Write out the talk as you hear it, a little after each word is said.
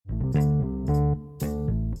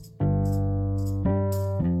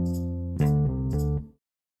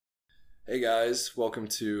Hey guys, welcome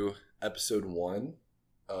to episode 1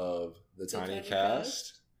 of the Tiny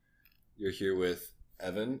Cast. You're here with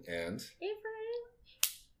Evan and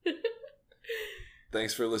Avery.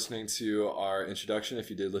 Thanks for listening to our introduction. If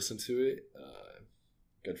you did listen to it,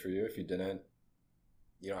 good for you. If you didn't,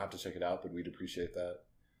 you don't have to check it out, but we'd appreciate that.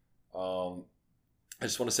 I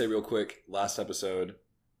just want to say real quick, last episode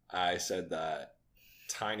I said that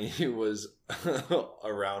Tiny was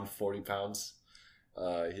around 40 pounds.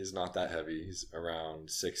 He's not that heavy. He's around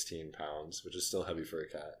 16 pounds, which is still heavy for a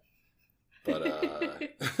cat. But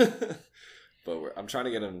I'm trying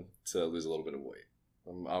to get him to lose a little bit of weight.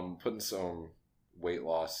 I'm putting some weight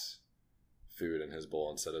loss food in his bowl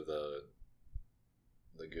instead of the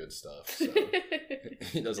good stuff. So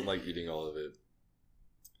he doesn't like eating all of it.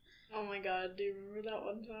 Oh my god, do you remember that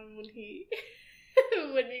one time when he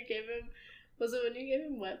when you gave him, was it when you gave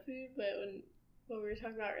him wet food, but when what we were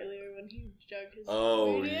talking about earlier, when he jugged his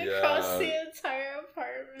food across the entire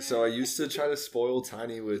apartment? So I used to try to spoil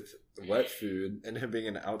Tiny with wet food, and him being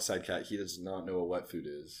an outside cat, he does not know what wet food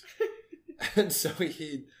is. And so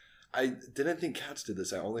I didn't think cats did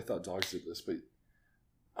this, I only thought dogs did this, but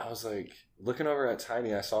I was like, looking over at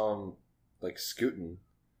Tiny, I saw him like scooting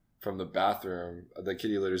from the bathroom, the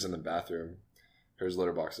kitty litter's in the bathroom, hers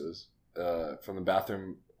litter boxes, from the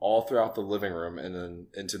bathroom all throughout the living room and then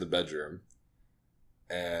into the bedroom.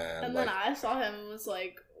 And then I saw him and was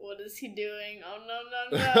like, what is he doing? Oh,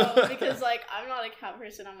 no. Because, like, I'm not a cat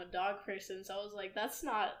person. I'm a dog person. So I was like, that's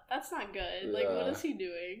not good. Yeah. Like, what is he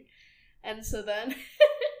doing? And so then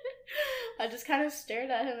I just kind of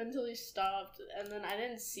stared at him until he stopped. And then I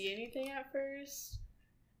didn't see anything at first.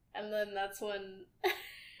 And then that's when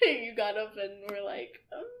you got up and were like,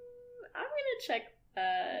 I'm going to check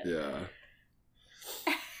that. Yeah.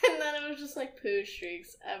 And then it was just like poo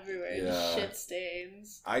streaks everywhere, just shit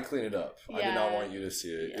stains. I cleaned it up. Yeah. I did not want you to see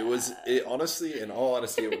it. Yeah. It honestly, in all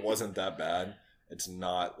honesty, it wasn't that bad. It's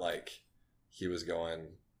not like he was going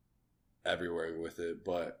everywhere with it,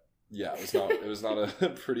 but yeah, it was not a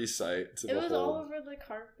pretty sight to behold. It was all over the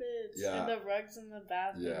carpets and the rugs in the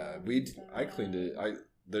bathroom. Yeah, I cleaned it.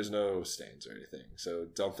 There's no stains or anything, so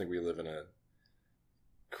don't think we live in a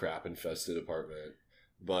crap infested apartment.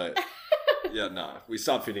 But yeah, nah. We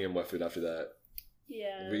stopped feeding him wet food after that.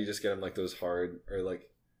 Yeah. We just get him like those hard, or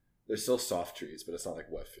like, they're still soft treats, but it's not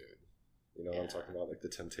like wet food. You know what I'm talking about? Like the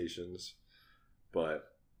Temptations. But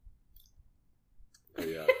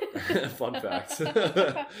yeah. Fun fact.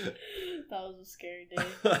 That was a scary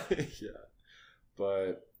day. Yeah.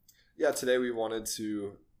 But yeah, today we wanted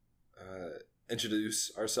to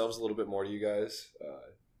introduce ourselves a little bit more to you guys.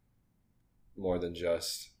 More than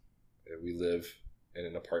just we live in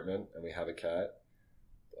an apartment and we have a cat,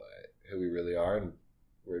 but who we really are and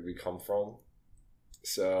where we come from.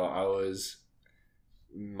 So I was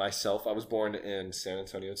born in San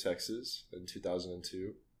Antonio, Texas in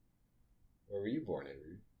 2002. Where were you born,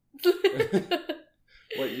 Avery?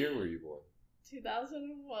 What year were you born?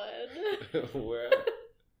 2001. Where at?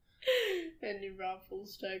 In New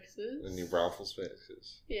Braunfels, Texas. In New Braunfels,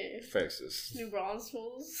 Texas. Yeah. Texas. New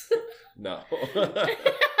Braunfels. No.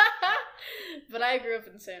 But I grew up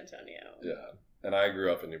in San Antonio. Yeah. And I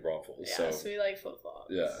grew up in New Braunfels. Yeah, so we like flip-flops.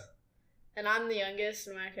 Yeah. And I'm the youngest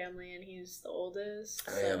in my family, and he's the oldest.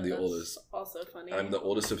 I am the oldest. Also funny. I'm the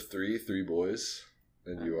oldest of three boys.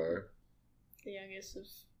 And you are? The youngest of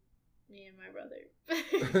me and my brother.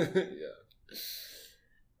 Yeah.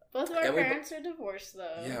 Both of our parents are divorced,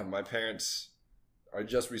 though. Yeah, my parents are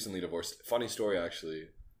just recently divorced. Funny story, actually.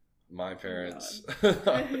 My parents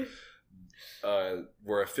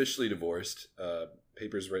were officially divorced.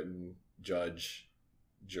 Papers written, judge,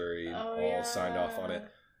 jury, all signed off on it.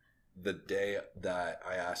 The day that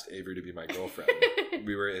I asked Avery to be my girlfriend,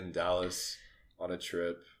 we were in Dallas on a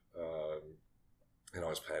trip, and I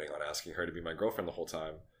was planning on asking her to be my girlfriend the whole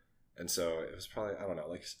time. And so it was probably, I don't know,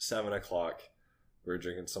 like 7 o'clock. We were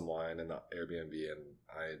drinking some wine in the Airbnb, and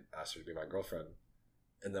I asked her to be my girlfriend.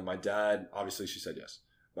 And then my dad, obviously she said yes.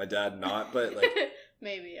 My dad not, but like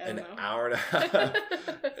maybe, I don't know.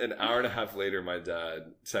 An hour and a half later, my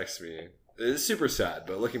dad texts me. It's super sad,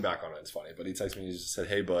 but looking back on it, it's funny. But he texted me, he just said,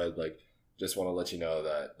 "Hey bud, like, just want to let you know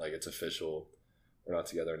that like it's official. We're not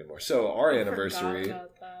together anymore." So our anniversary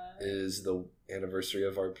is the anniversary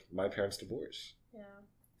of my parents' divorce. Yeah.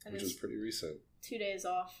 And which was pretty recent. 2 days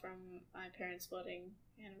off from my parents' wedding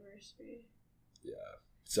anniversary. Yeah.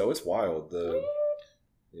 So it's wild. The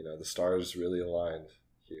stars really aligned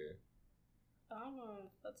here. I don't know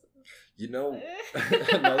if that's... You know,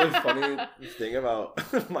 another funny thing about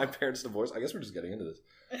my parents' divorce, I guess we're just getting into this.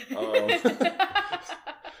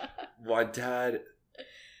 My dad,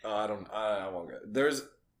 I won't go.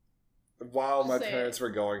 while my parents were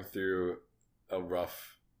going through a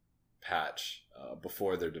rough patch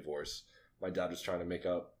before their divorce, my dad was trying to make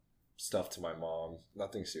up stuff to my mom.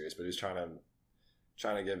 Nothing serious, but he was trying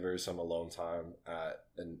to give her some alone time at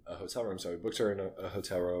a hotel room. So we booked her in a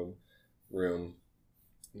hotel room,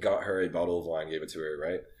 got her a bottle of wine, gave it to her,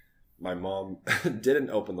 right? My mom didn't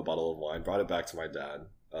open the bottle of wine, brought it back to my dad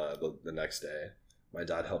the next day. My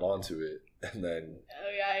dad held on to it, and then... Oh,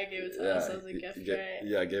 yeah, I gave it to us as a gift, right?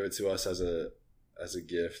 Yeah, I gave it to us as a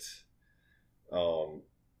gift. And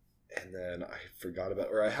then I forgot about...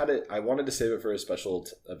 Or I wanted to save it for a special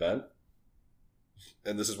event.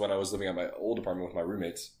 And this is when I was living at my old apartment with my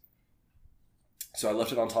roommates. So I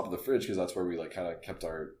left it on top of the fridge because that's where we kind of kept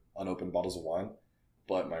our unopened bottles of wine.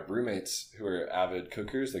 But my roommates, who are avid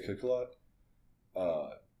cookers, they cook a lot,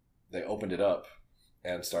 they opened it up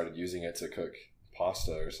and started using it to cook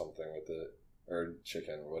pasta or something with it, or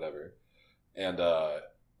chicken or whatever. And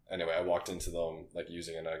anyway, I walked into them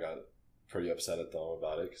using it, and I got pretty upset at them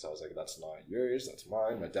about it because I was like, that's not yours, that's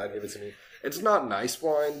mine. My dad gave it to me. It's not nice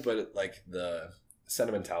wine, but the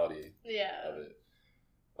sentimentality of it.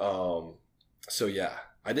 So yeah,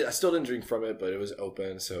 I still didn't drink from it, but it was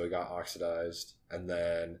open, so it got oxidized. And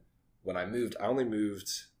then when I moved, I only moved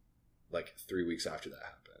 3 weeks after that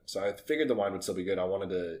happened. So I figured the wine would still be good. I wanted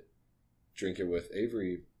to drink it with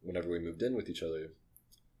Avery whenever we moved in with each other.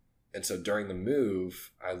 And so during the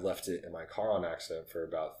move, I left it in my car on accident for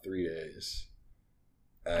about 3 days.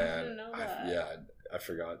 And I didn't know that. I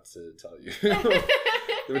forgot to tell you.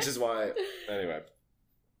 Which is why, anyway.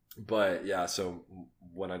 But yeah, so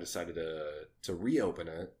when I decided to reopen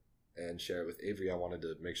it and share it with Avery, I wanted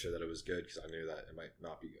to make sure that it was good because I knew that it might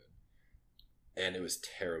not be good. And it was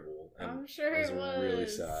terrible. And I'm sure it was. Really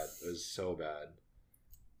sad. It was so bad.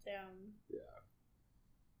 Damn. Yeah.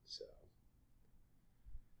 So.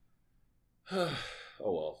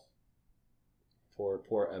 Oh well.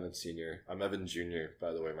 Poor Evan Sr. I'm Evan Jr.,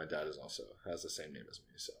 by the way. My dad has the same name as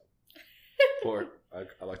me, so. I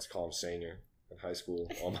like to call him Senior in high school.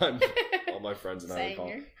 All my friends and I would call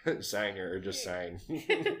him Sanger or just Sang.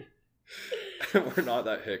 We're not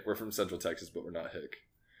that hick. We're from Central Texas, but we're not hick.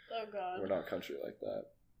 Oh God. We're not country like that.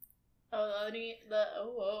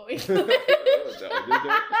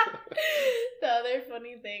 The other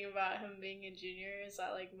funny thing about him being a junior is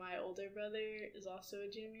that my older brother is also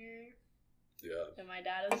a junior. Yeah. And my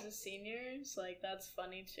dad is a senior, so that's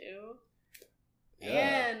funny too.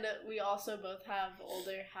 Yeah. And we also both have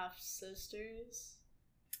older half sisters.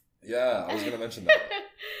 Yeah, I was gonna mention that.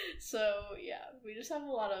 So yeah, we just have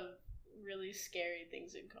a lot of really scary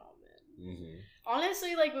things in common. Mm-hmm.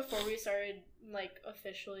 Honestly, before we started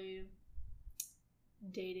officially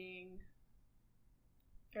dating,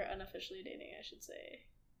 or unofficially dating, I should say.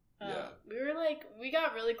 Yeah. We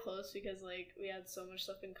got really close because we had so much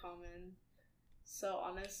stuff in common. So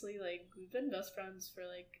honestly, we've been best friends for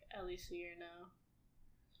at least a year now.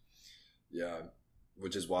 Yeah,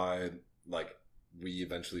 which is why we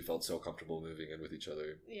eventually felt so comfortable moving in with each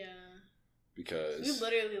other. Yeah. Because we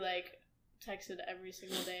literally texted every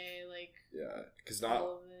single day, yeah, because not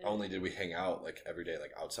only did we hang out every day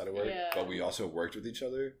outside of work, but we also worked with each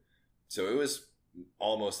other, so it was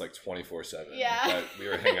almost 24/7 that we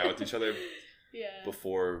were hanging out with each other. Yeah.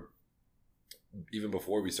 Even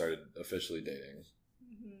before we started officially dating,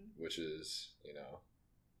 which is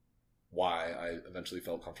why I eventually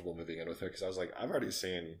felt comfortable moving in with her, because I was I've already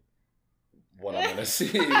seen what I'm gonna see.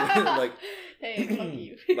 Hey, fuck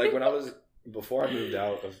you. Before I moved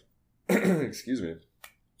out of excuse me,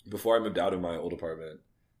 before I moved out of my old apartment,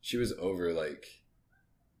 she was over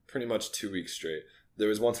pretty much 2 weeks straight. There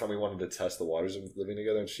was one time we wanted to test the waters of living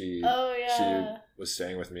together, and she was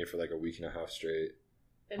staying with me for a week and a half straight.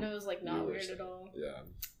 And it was not weird at all. Yeah.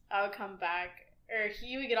 I would come back, or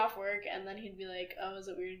he would get off work, and then he'd be like, "Oh, is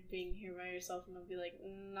it weird being here by yourself?" And I'd be like,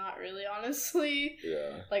 "Not really, honestly."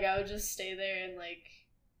 Yeah. I would just stay there and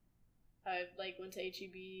I went to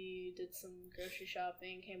HEB, did some grocery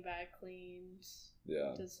shopping, came back, cleaned,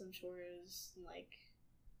 did some chores, and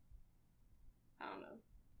I don't know.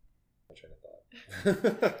 My train of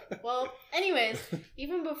thought. Well, anyways,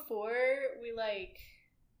 even before we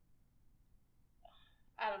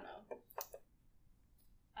I don't know.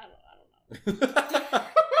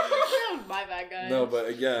 My bad, guys. No, but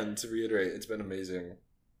again, to reiterate, it's been amazing,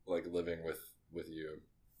 living with you.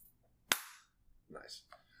 Nice.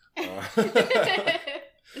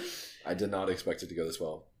 I did not expect it to go this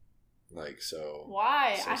well. So.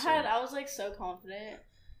 Why? So I was so confident.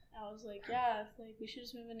 I was yeah, we should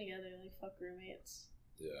just move in together. Fuck roommates.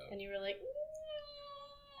 Yeah. And you were I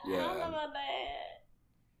yeah. don't know about that.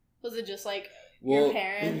 Was it just your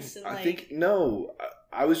parents? And I think no.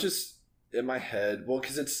 I was just in my head, well,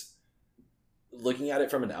 because it's looking at it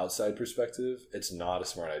from an outside perspective, it's not a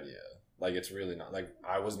smart idea. Like, it's really not. Like,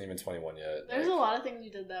 I wasn't even 21 yet. There's a lot of things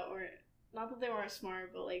you did that weren't, not that they weren't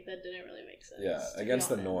smart, but like that didn't really make sense. Yeah, against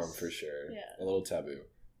the norm for sure. Yeah. A little taboo.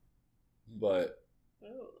 But.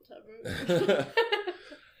 Oh, taboo.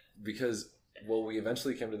 Because, well, we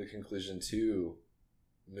eventually came to the conclusion to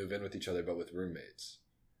move in with each other, but with roommates.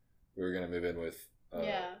 We were going to move in with.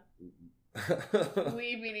 Yeah.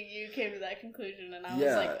 We, meaning you, came to that conclusion, and I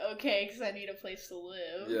was like, okay, because I need a place to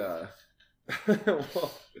live. Yeah.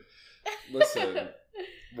 Well, listen.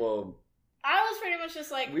 Well, I was pretty much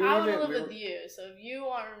just like, I want to live with you, so if you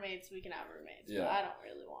want roommates, we can have roommates. Yeah. But I don't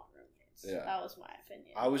really want roommates. Yeah. That was my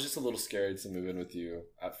opinion. I was just a little scared to move in with you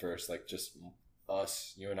at first, like just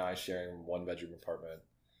us, you and I sharing one bedroom apartment.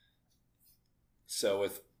 So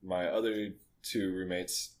with my other two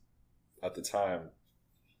roommates at the time,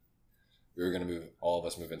 we were going to all of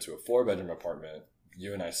us move into a 4-bedroom apartment.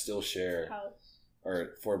 You and I still share... House.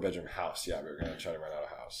 Or 4-bedroom house. Yeah, we were going to try to rent out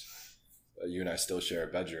a house. You and I still share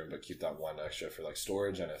a bedroom, but keep that one extra for, like,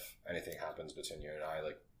 storage. And if anything happens between you and I,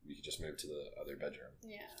 like, we could just move to the other bedroom.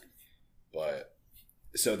 Yeah. But...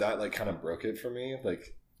 So that, like, kind of broke it for me.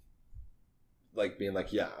 Like, being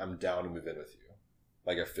like, yeah, I'm down to move in with you.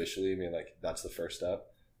 Like, officially, being like, that's the first step.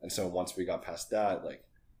 And so once we got past that, like,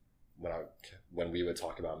 when we would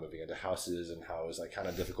talk about moving into houses and how it was like kind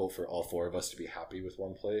of difficult for all 4 of us to be happy with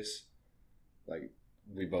one place, like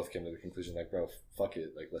we both came to the conclusion like, bro, fuck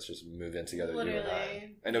it, like let's just move in together. Literally, you and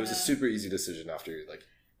I. And it was a super easy decision after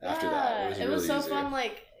that. It was so easy. Fun.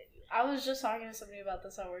 Like I was just talking to somebody about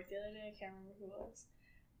this at work the other day. I can't remember who it was,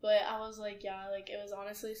 but I was like, yeah, like it was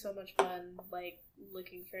honestly so much fun, like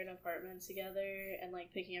looking for an apartment together and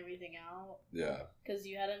like picking everything out. Yeah. Because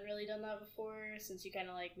you hadn't really done that before since you kind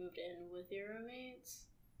of like moved in with your roommates.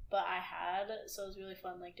 But I had, so it was really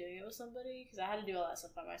fun like doing it with somebody because I had to do all that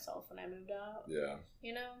stuff by myself when I moved out. Yeah.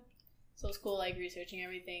 You know? So it was cool like researching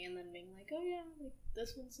everything and then being like, oh yeah, like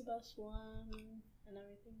this one's the best one and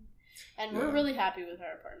everything. And we're really happy with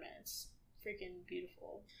our apartment. It's freaking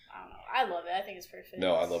beautiful. I don't know. I love it. I think it's perfect.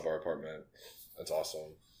 No, I love our apartment. It's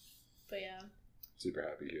awesome. But yeah. Super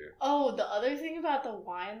happy here. Oh, the other thing about the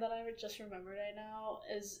wine that I just remembered right now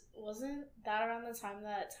is, wasn't that around the time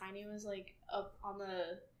that Tiny was like up on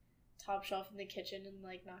the top shelf in the kitchen and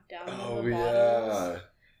like knocked down one of the bottles?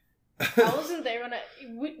 Yeah. I wasn't there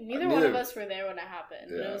when neither one of us were there when it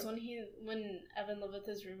happened. Yeah. But it was when Evan lived with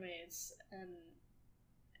his roommates and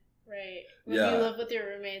when you lived with your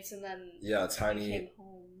roommates and then Tiny came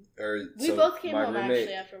home. We both came home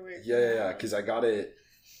actually after work. Yeah, because I got it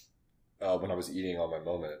when I was eating on my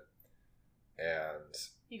moment, and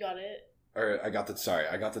you got it. Or I got the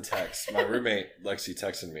text. My roommate Lexi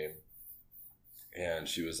texted me, and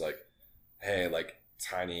she was like, "Hey, like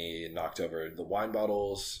Tiny knocked over the wine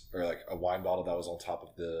bottles, or like a wine bottle that was on top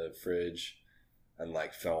of the fridge, and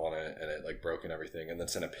like fell on it, and it like broke and everything." And then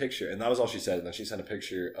sent a picture, and that was all she said. And then she sent a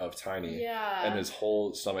picture of Tiny, and his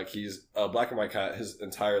whole stomach. He's a black and white cat. His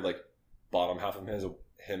entire like bottom half of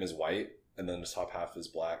him is white, and then the top half is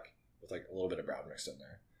black with like a little bit of brown mixed in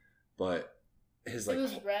there. But his like it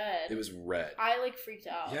was red. It was red. I like freaked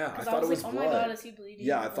out. Yeah, I thought it was like, blood. Oh my god, is he bleeding?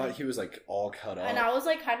 Yeah, I thought he was like all cut up. And I was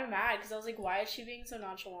like kind of mad because I was like, why is she being so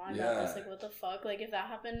nonchalant about this? Like, what the fuck? Like, if that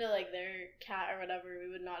happened to like their cat or whatever,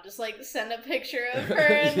 we would not just like send a picture of her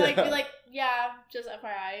and like be like, yeah, just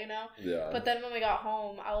FYI, you know? Yeah. But then when we got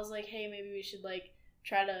home, I was like, hey, maybe we should like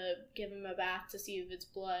try to give him a bath to see if it's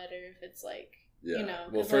blood or if it's like. Yeah. You know,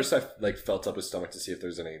 well, first I like felt up his stomach to see if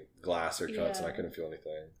there's any glass or cuts, and I couldn't feel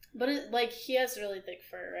anything. But it, like he has really thick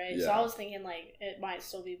fur, right? Yeah. So I was thinking like it might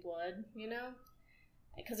still be blood, you know,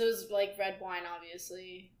 because it was like red wine,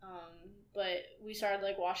 obviously. But we started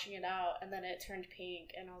like washing it out, and then it turned pink,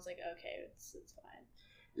 and I was like, okay, it's fine.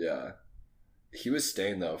 Yeah, he was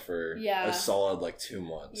staying though for a solid like 2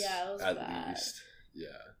 months. Yeah, it was at bad. least. Yeah,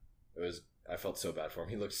 it was. I felt so bad for him.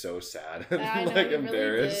 He looked so sad and like he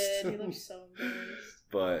embarrassed. Really did. He looked so embarrassed.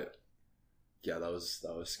 But yeah, that was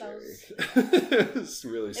scary. It was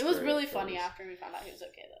really. It was really funny after we found out he was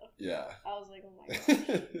okay though. Yeah. I was like, oh my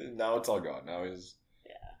gosh. Now it's all gone. Now he's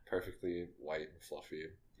perfectly white and fluffy.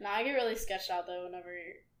 Now I get really sketched out though whenever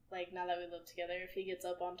like now that we live together, if he gets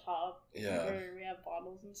up on top, where we have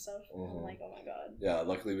bottles and stuff, I'm like, oh my god. Yeah,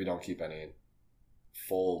 luckily we don't keep any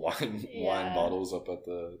full wine bottles up at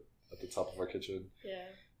the top of our kitchen. Yeah.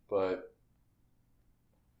 But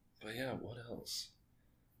yeah, what else?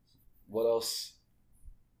 What else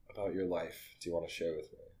about your life do you want to share with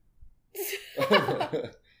me?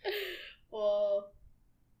 Well,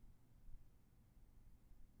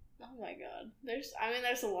 oh my god, god. There's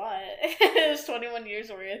a lot. There's 21 years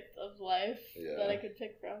worth of life that I could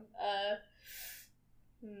pick from.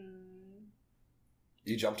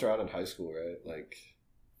 You jumped around in high school, right? Like,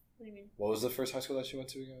 what do you mean? What was the first high school that you went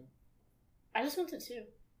to again? I just went to 2.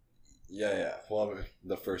 Yeah. Well,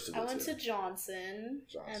 the first of the 2. I went to Johnson,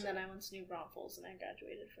 and then I went to New Braunfels, and I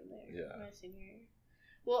graduated from there. Yeah. My senior year.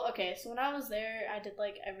 Well, okay, so when I was there, I did,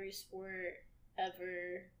 like, every sport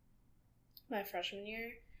ever my freshman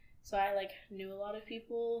year. So I, like, knew a lot of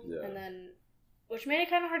people. Yeah. And then, which made it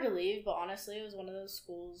kind of hard to leave, but honestly, it was one of those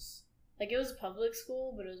schools, like, it was a public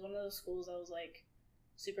school, but it was one of those schools that was, like,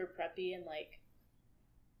 super preppy and, like,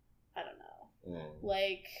 I don't know.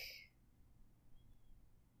 Like,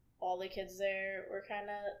 all the kids there were kind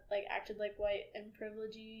of, like, acted like white and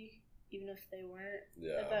privilegey, even if they weren't,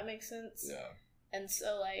 if that makes sense. Yeah. And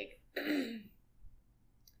so, like,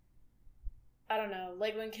 I don't know,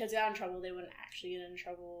 like, when kids got in trouble, they wouldn't actually get in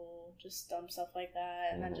trouble, just dumb stuff like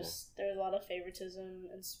that, and then just, there was a lot of favoritism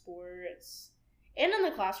in sports, and in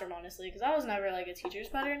the classroom, honestly, because I was never, like, a teacher's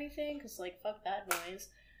pet or anything, because, like, fuck that noise,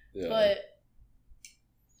 but,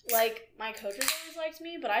 like, my coaches always liked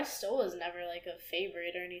me, but I still was never, like, a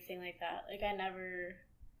favorite or anything like that, like, I never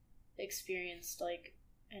experienced, like,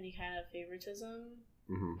 any kind of favoritism,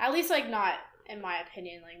 at least, like, not in my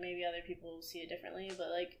opinion, like, maybe other people see it differently, but,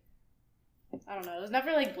 like, I don't know, it was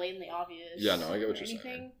never, like, blatantly obvious. Yeah, no, I get what you're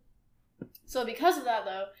saying. So because of that,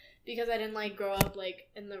 though, because I didn't, like, grow up, like,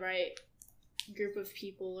 in the right group of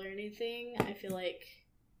people or anything, I feel like,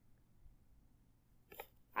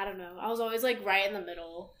 I don't know, I was always, like, right in the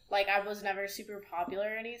middle. Like, I was never super popular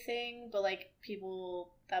or anything, but, like,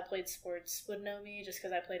 people that played sports would know me just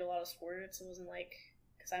because I played a lot of sports. It wasn't, like,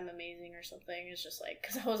 because I'm amazing or something. It's just, like,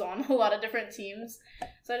 because I was on a lot of different teams.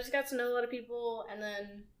 So I just got to know a lot of people, and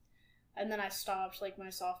then I stopped, like, my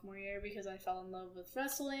sophomore year because I fell in love with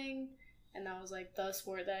wrestling, and that was, like, the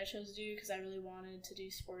sport that I chose to do because I really wanted to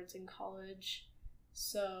do sports in college.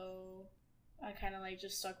 So I kind of, like,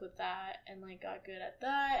 just stuck with that and, like, got good at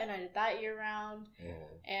that, and I did that year round,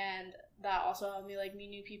 and that also helped me, like,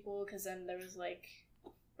 meet new people because then there was, like,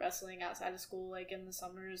 wrestling outside of school, like, in the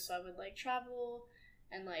summers, so I would, like, travel,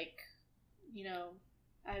 and, like, you know,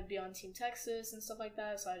 I'd be on Team Texas and stuff like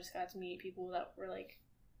that, so I just got to meet people that were, like,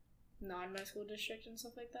 not in my school district and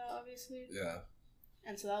stuff like that, obviously. Yeah.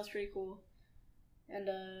 And so that was pretty cool. And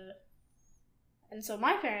so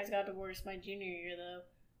my parents got divorced my junior year, though,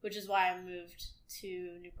 which is why I moved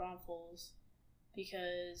to New Braunfels,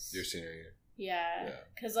 because... Your senior year. Yeah.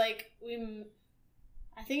 Because, like,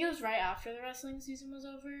 I think it was right after the wrestling season was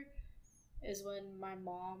over, is when my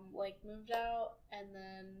mom, like, moved out, and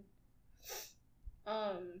then,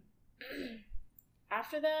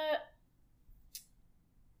 after that...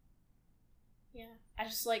 Yeah, I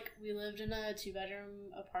just, like, we lived in a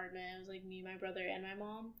 2-bedroom apartment. It was, like, me, my brother, and my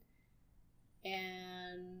mom.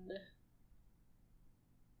 And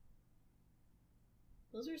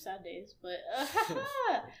those were sad days, but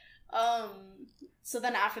so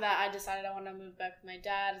then after that, I decided I wanted to move back with my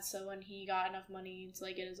dad. So when he got enough money to,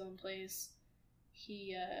 like, get his own place,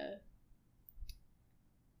 he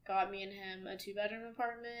got me and him a 2-bedroom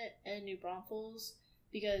apartment in New Braunfels.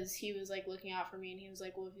 Because he was, like, looking out for me, and he was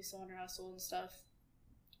like, well, if you still want to wrestle and stuff,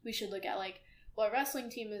 we should look at, like, what wrestling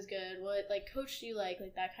team is good, what, like, coach do you like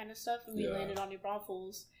that kind of stuff, and we landed on New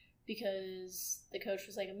Braunfels, because the coach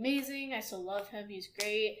was, like, amazing, I still love him, he's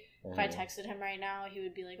great, if I texted him right now, he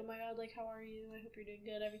would be like, oh my god, like, how are you, I hope you're doing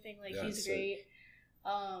good, everything, like, he's great,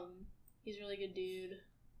 he's a really good dude,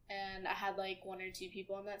 and I had, like, 1 or 2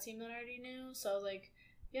 people on that team that I already knew, so I was like,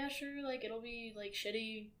 yeah, sure, like, it'll be, like,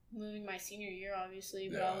 shitty moving my senior year, obviously,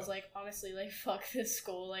 but I was like, honestly, like, fuck this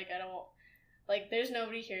school, like, I don't, like, there's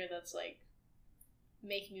nobody here that's, like,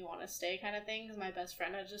 making me want to stay kind of thing, because my best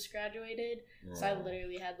friend had just graduated, so I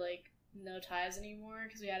literally had, like, no ties anymore,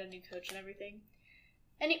 because we had a new coach and everything.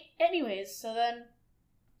 Anyways, so then,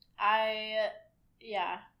 I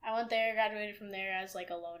went there, graduated from there as,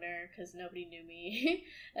 like, a loner, because nobody knew me,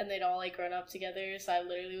 and they'd all, like, grown up together, so I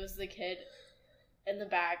literally was the kid in the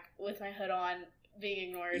back with my hood on, being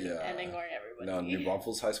ignored and ignoring everybody. No, New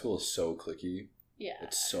Braunfels High School is so cliquey. Yeah.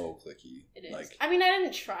 It's so cliquey. It is. Like, I mean, I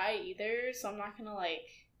didn't try either, so I'm not gonna, like,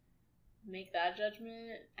 make that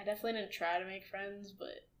judgment. I definitely didn't try to make friends,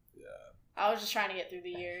 but I was just trying to get through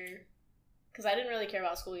the year. Because I didn't really care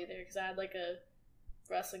about school either, because I had, like, a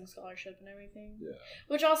wrestling scholarship and everything. Yeah.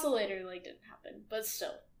 Which also later, like, didn't happen, but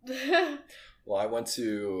still. Well, I went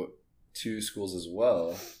to 2 schools as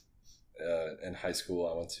well. In high school,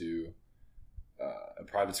 I went to a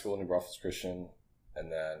private school in New Braunfels Christian,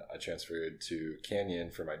 and then I transferred to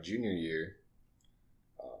Canyon for my junior year,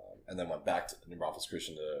 and then went back to New Braunfels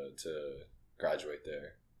Christian to graduate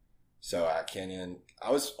there. So at Canyon,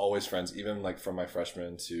 I was always friends, even like from my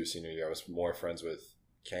freshman to senior year, I was more friends with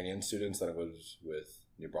Canyon students than I was with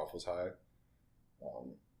New Braunfels High.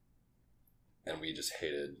 And we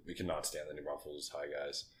could not stand the New Braunfels High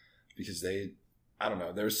guys because they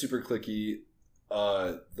were super cliquey.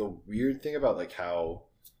 The weird thing about like how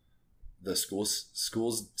the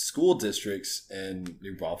school districts in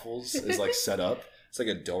New Braunfels is like set up, it's like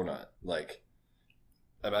a donut. Like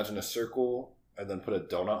imagine a circle and then put a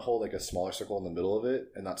donut hole, like a smaller circle in the middle of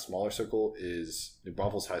it, and that smaller circle is New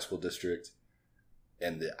Braunfels High School District,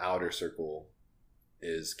 and the outer circle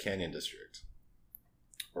is Canyon District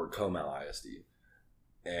or Comal ISD.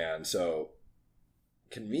 And so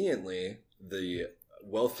conveniently, the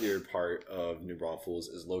wealthier part of New Braunfels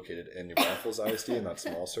is located in New Braunfels ISD in that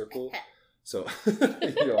small circle. So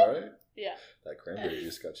you all right? Yeah. That cranberry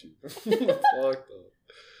just got you fucked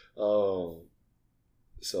up.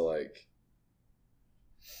 So like,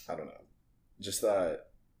 I don't know, just that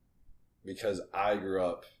because I grew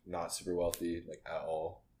up not super wealthy like at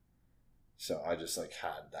all, so I just like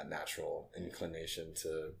had that natural inclination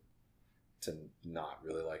to not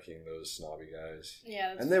really liking those snobby guys.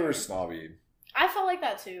 Yeah, and they were snobby. I felt like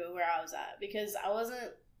that too where I was at because I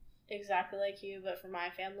wasn't exactly like you, but for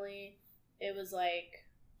my family, it was like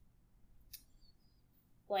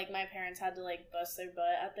my parents had to like bust their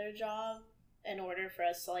butt at their job in order for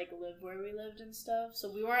us to like live where we lived and stuff. So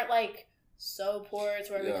we weren't like so poor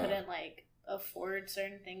to where we couldn't like afford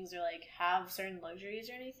certain things or like have certain luxuries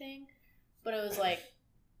or anything. But it was like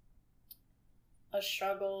a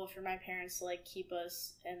struggle for my parents to like keep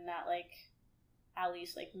us in that like at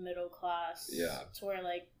least like middle class to where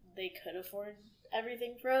like they could afford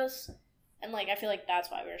everything for us. And like I feel like that's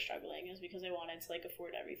why we were struggling, is because they wanted to like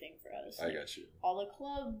afford everything for us. I like, got you. All the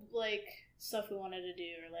club like stuff we wanted to do,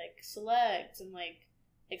 or like select and like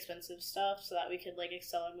expensive stuff, so that we could like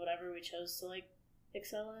excel in whatever we chose to like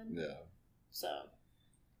excel in. Yeah. So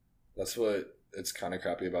that's what it's kind of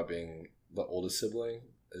crappy about being the oldest sibling,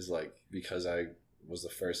 is like because I was the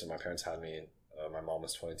first and my parents had me. My mom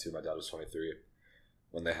was 22, my dad was 23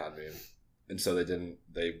 when they had me, and so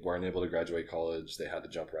they weren't able to graduate college. They had to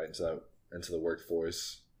jump right into the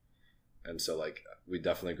workforce, and so like we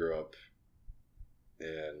definitely grew up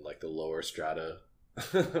in like the lower strata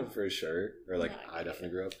for sure, or like I definitely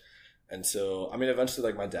grew up. And so I mean eventually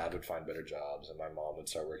like my dad would find better jobs and my mom would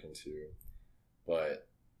start working too, but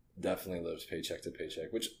definitely lives paycheck to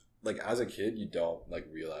paycheck, which like as a kid you don't like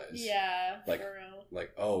realize, like for real.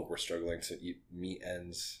 Like, oh, we're struggling to meet,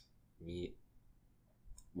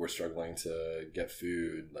 we're struggling to get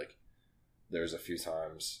food. Like there's a few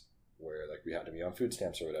times where like we had to be on food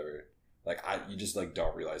stamps or whatever. Like you just like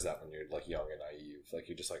don't realize that when you're like young and naive. Like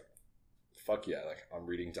you're just like, fuck yeah, like I'm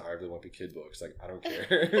reading Diary of the Wimpy Kid books. Like I don't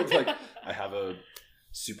care. Like I have a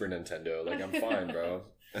Super Nintendo. Like I'm fine, bro.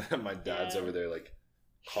 And my dad's over there like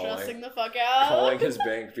stressing the fuck out, calling his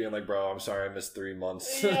bank, being like, bro, I'm sorry I missed 3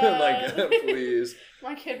 months. Like please,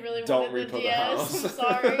 my kid really don't wanted repo the DS. house. I'm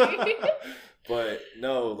sorry. But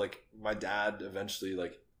no, like my dad eventually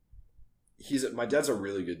like my dad's a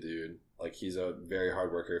really good dude. Like he's a very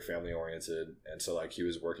hard worker, family oriented, and so like he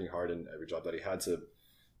was working hard in every job that he had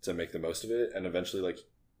to make the most of it. And eventually like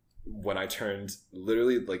when I turned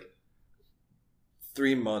literally like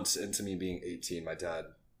 3 months into me being 18, my dad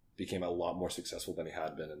became a lot more successful than he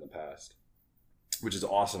had been in the past, which is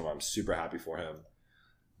awesome. I'm super happy for him.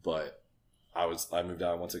 But I moved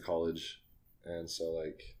out, went to college, and so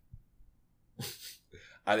like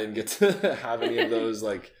I didn't get to have any of those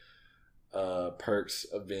like perks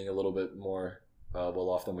of being a little bit more well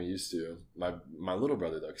off than we used to. My little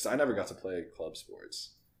brother though, because I never got to play club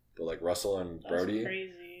sports, but like Russell and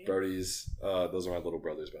Brody's those are my little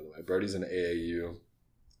brothers, by the way. Brody's in AAU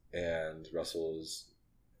and Russell's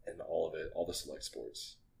in all of it, all the select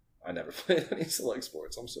sports. I never played any select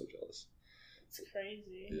sports. I'm so jealous. It's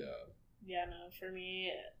crazy. Yeah, no, for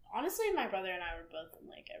me honestly my brother and I were both in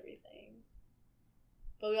like everything.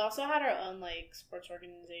 But we also had our own, like, sports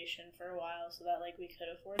organization for a while so that, like, we could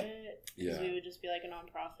afford it. Because we would just be, like, a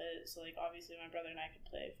nonprofit. So, like, obviously my brother and I could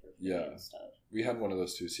play for free and stuff. We had one of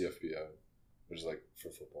those too, CFBO, which is, like,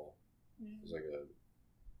 for football. Mm-hmm. It was, like, the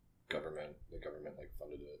government, like,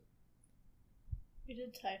 funded it. We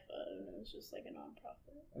did Typho, and it was just, like, a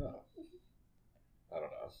nonprofit. Oh. I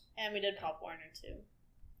don't know. And we did Pop Warner, too.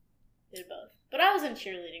 We did both. But I was in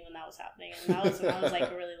cheerleading when that was happening, and that was when I was, like,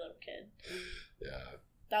 a really little kid. Yeah.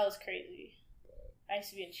 That was crazy. I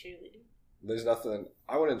used to be in cheerleading. There's nothing,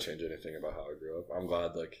 I wouldn't change anything about how I grew up. I'm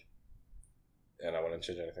glad, like, and I wouldn't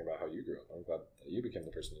change anything about how you grew up. I'm glad that you became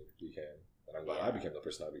the person you became. And I'm glad I became the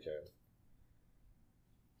person I became.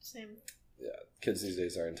 Same. Yeah, kids these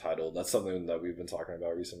days are entitled. That's something that we've been talking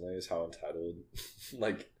about recently, is how entitled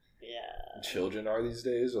children are these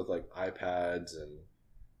days with like iPads and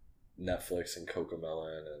Netflix and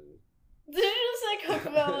Cocomelon and... Did you just say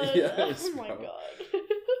Cocomelon? Yes, oh my god.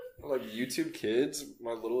 Like YouTube Kids,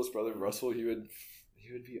 my littlest brother Russell, he would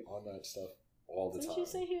be on that stuff all the time. Didn't you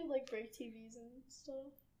say he would like break TVs and stuff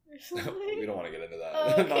or something? We don't want to get into that.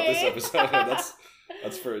 Oh, okay. Not this episode.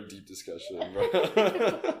 That's for a deep discussion, bro.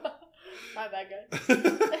 My bad, guys.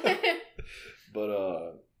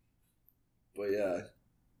 But yeah,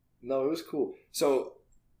 no, it was cool. So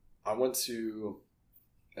I went to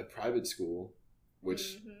a private school,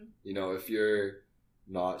 which you know, if you're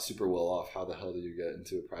not super well off, how the hell do you get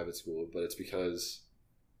into a private school? But it's because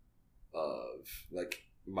of like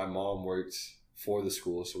my mom worked for the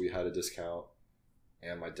school, so we had a discount,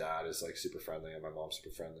 and my dad is like super friendly and my mom's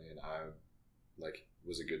super friendly, and I like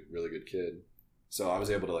was a really good kid, so I was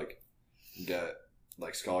able to like get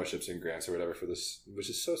like scholarships and grants or whatever for this, which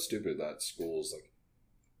is so stupid that schools like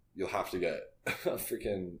you'll have to get a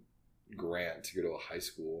freaking grant to go to a high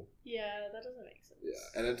school. Yeah, that doesn't make sense.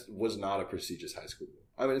 Yeah, and it was not a prestigious high school.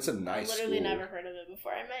 I mean, it's a nice school. Literally never heard of it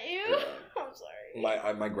before I met you. Yeah. I'm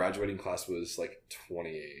sorry. My graduating class was like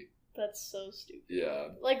 28. That's so stupid. Yeah.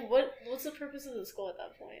 Like, what's the purpose of the school at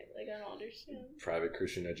that point? Like, I don't understand. Private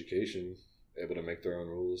Christian education, able to make their own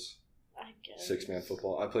rules. I guess. 6-man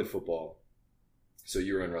football. I played football. So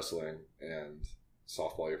you were in wrestling and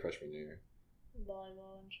softball your freshman year.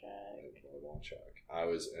 Volleyball and track. I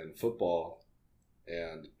was in football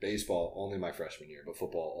and baseball only my freshman year, but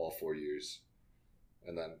football all 4 years.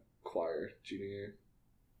 And then choir junior year.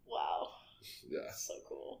 Wow. Yeah. That's so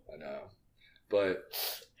cool. I know. But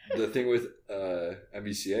the thing with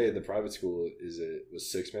MBCA, the private school, is it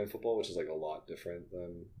was 6-man football, which is like a lot different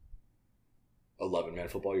than 11-man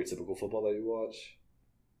football, your typical football that you watch.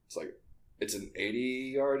 It's like, it's an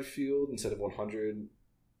 80-yard field instead of 100.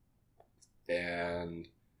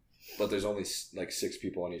 But there's only like 6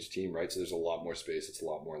 people on each team, right? So there's a lot more space. It's a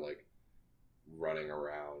lot more like running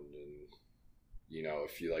around, and you know,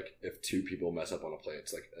 if 2 people mess up on a play,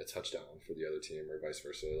 it's like a touchdown for the other team, or vice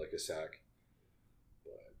versa, like a sack.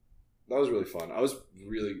 But that was really fun. I was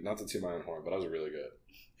really, not to toot my own horn, but I was really good.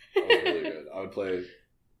 I would play,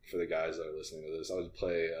 for the guys that are listening to this, I would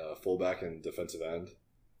play fullback and defensive end.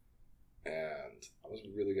 And I was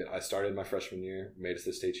really good. I started my freshman year, made it to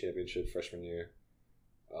the state championship freshman year.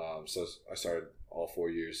 So I started all 4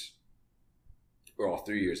 years, or all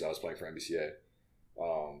 3 years I was playing for NBCA.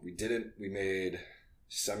 We made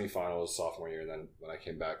semifinals sophomore year, and then when I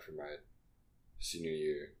came back for my senior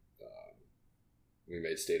year, we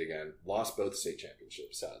made state again. Lost both state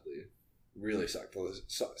championships, sadly. Really sucked. The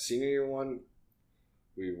senior year one,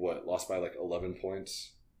 we lost by like 11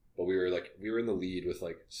 points. But we were in the lead with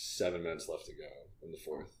like 7 minutes left to go in the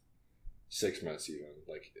fourth. 6 minutes even.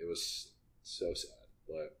 Like, it was so sad.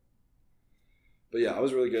 But yeah, I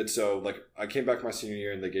was really good. So like, I came back my senior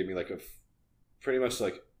year and they gave me like pretty much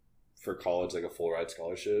like for college, like a full ride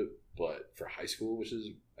scholarship, but for high school, which is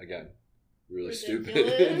again really ridiculous.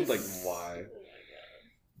 Stupid. Like, why? Oh my God.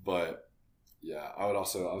 But yeah, I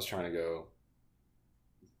was trying to go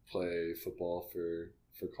play football for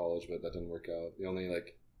college, but that didn't work out. The only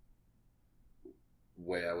like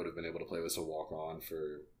way I would have been able to play was to walk on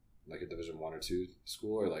for like a Division 1 or 2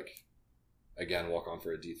 school, or like again walk on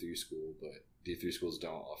for a D3 school, but D3 schools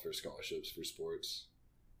don't offer scholarships for sports,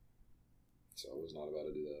 so I was not about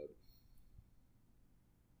to do that.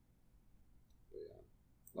 But yeah,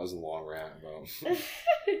 that was a long rant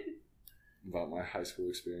about my high school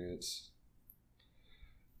experience,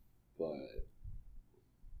 but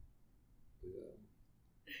yeah.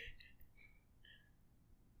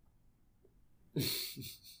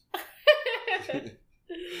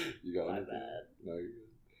 You got my anything? bad. No, you're good.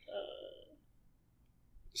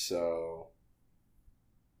 So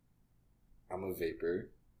I'm a vapor.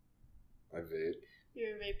 I vape.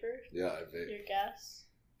 You're a vapor? Yeah, I vape. You're gas?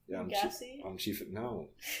 Yeah, I'm gassy? I'm chiefing. No.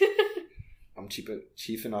 I'm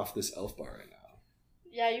chiefing off this Elf bar right now.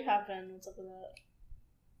 Yeah, you have been. What's up with that?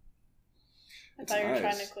 I It's thought you were nice.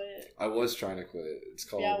 trying to quit. I was trying to quit. It's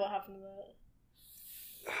called... Yeah, what happened to that?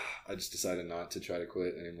 I just decided not to try to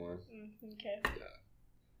quit anymore. Okay. Yeah.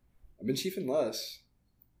 I've been chiefing less.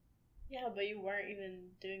 Yeah, but you weren't even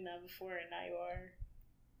doing that before, and now you are.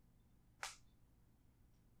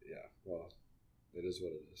 Yeah, well, it is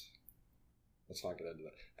what it is. Let's not get into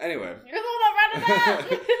that. Anyway. You're the one that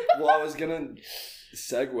brought it up! Well, I was going to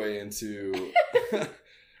segue into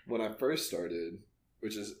when I first started,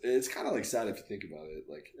 which is, it's kind of like sad if you think about it,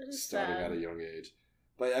 like starting sad. at a young age.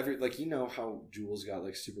 But you know how Juuls got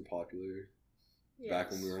like super popular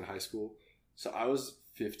back when we were in high school. So I was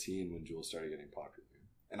 15 when Juuls started getting popular,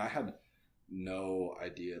 and I had no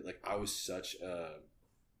idea. Like I was such a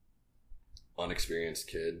unexperienced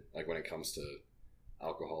kid. Like when it comes to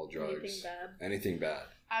alcohol, drugs, anything bad.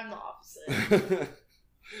 I'm the opposite.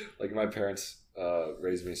 Like my parents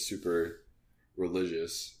raised me super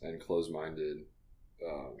religious and closed-minded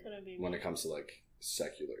when it comes to like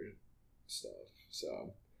secular stuff.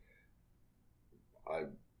 So I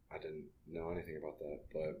didn't know anything about that,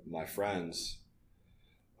 but my friends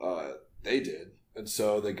they did, and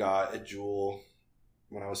so they got a Juul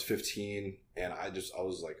when I was 15, and I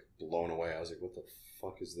was like blown away. I was like, what the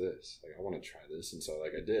fuck is this? Like I want to try this. And so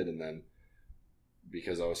like I did, and then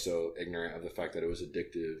because I was so ignorant of the fact that it was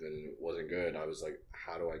addictive and it wasn't good, I was like,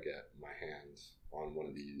 how do I get my hands on one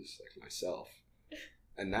of these like myself?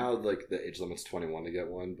 And now like the age limit's 21 to get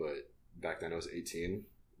one, but back then it was 18,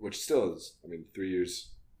 which still is, 3 years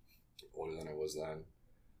older than I was then.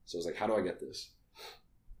 So I was like, how do I get this?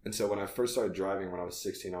 And so when I first started driving when I was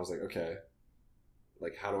 16, I was like, okay,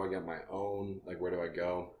 like how do I get my own? Like where do I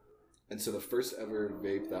go? And so the first ever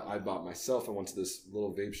vape that I bought myself, I went to this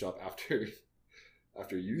little vape shop after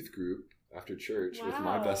youth group, after church with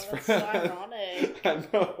my best friend. That's so ironic. I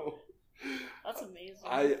know. That's amazing.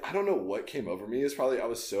 I don't know what came over me. It's probably I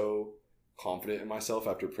was so confident in myself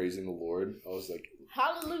after praising the Lord. I was like,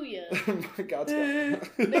 hallelujah. God's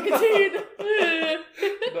got nicotine.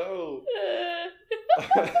 No.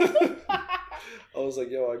 I was like,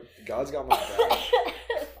 yo, God's got my back.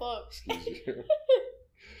 Fuck. Excuse you.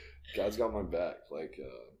 God's got my back. Like,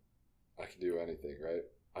 I can do anything, right?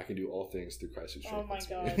 I can do all things through Christ who strengthens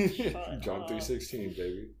me. John 3:16,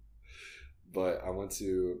 baby. But I went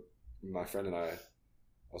to my friend and I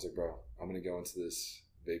was like, bro, I'm going to go into this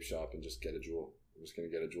vape shop and just get a Juul. I'm just going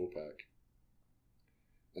to get a Juul pack.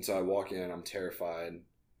 And so I walk in, I'm terrified,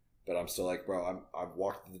 but I'm still like, bro, I've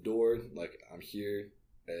walked to the door, like I'm here,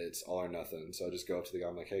 it's all or nothing. So I just go up to the guy,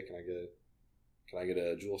 I'm like, hey, can I get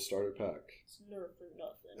a Juul starter pack? It's never for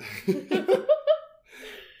nothing.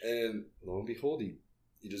 And lo and behold,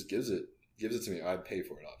 he just gives it to me. I'd pay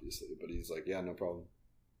for it, obviously, but he's like, yeah, no problem.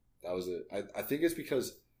 That was it. I think it's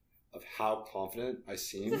because of how confident I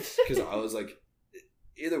seemed, because I was like,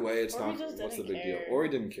 either way, it's not, what's the big deal? Or he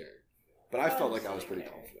didn't care. But I felt like I was pretty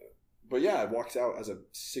confident. But yeah, I walked out as a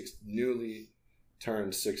newly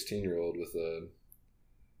turned 16-year-old with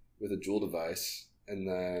a Juul device, and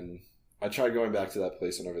then I tried going back to that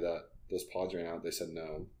place whenever those pods ran out. They said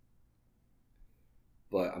no.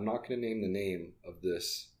 But I'm not going to name the name of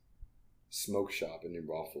this smoke shop in New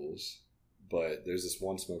Braunfels, but there's this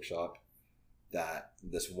one smoke shop that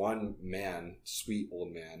this one man, sweet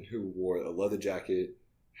old man, who wore a leather jacket,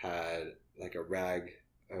 had like a rag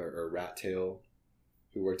or a rat tail,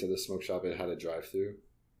 who worked at the smoke shop. It had a drive-through,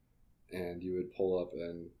 and you would pull up,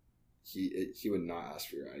 and he would not ask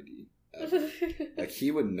for your ID. Like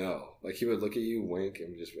he would know. Like he would look at you, wink,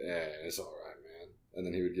 and just, it's all right, man. And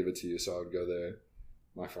then he would give it to you. So I would go there,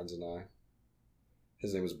 my friends and I.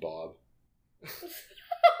 His name was Bob.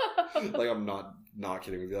 Like I'm not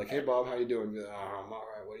kidding. We'd be like, hey Bob, how you doing? Like, I'm all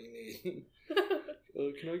right. What do you need?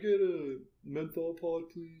 Can I get a menthol pod,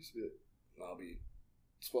 please? I'll be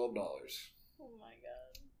 $12. Oh my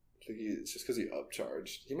god. I think it's just because he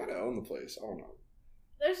upcharged. He might have owned the place. I don't know.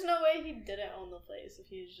 There's no way he didn't own the place if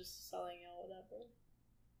he was just selling it or whatever.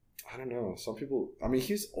 I don't know. Some people,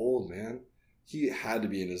 he's old, man. He had to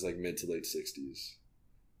be in his like mid to late 60s.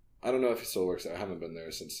 I don't know if he still works there. I haven't been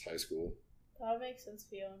there since high school. That would make sense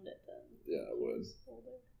if he owned it then. Yeah, it would.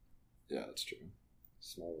 Yeah, that's true.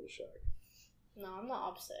 Small little shack. No, I'm the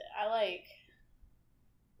opposite. I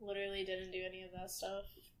literally didn't do any of that stuff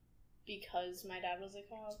because my dad was a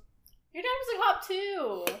cop. Your dad was a cop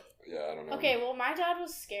too! Yeah, I don't know. Okay, well my dad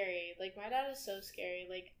was scary. Like my dad is so scary.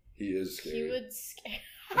 Like he is scary. He would scare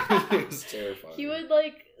He was terrifying. He would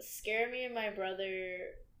scare me and my brother,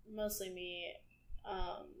 mostly me,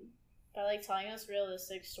 by telling us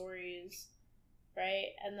realistic stories. Right?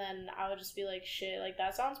 And then I would just be like, shit,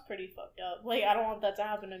 that sounds pretty fucked up. I don't want that to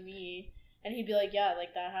happen to me. And he'd be like, yeah,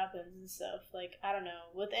 that happens and stuff. I don't know.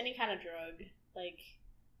 With any kind of drug.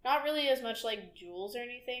 Not really as much Juuls or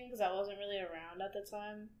anything, because I wasn't really around at the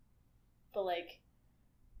time. But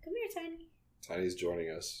come here, Tiny. Tiny's joining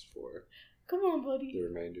us for come on, buddy. The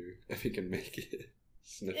remainder, if he can make it.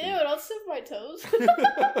 Sniffing. Ew, don't sniff my toes.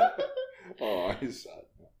 Oh, he's sad.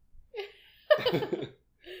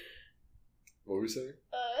 What were we saying?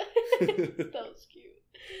 That was cute.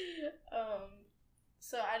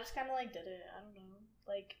 So I just kind of did it. I don't know.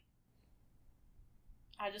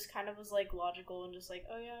 I just kind of was, like, logical and just like,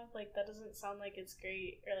 oh yeah, like, that doesn't sound like it's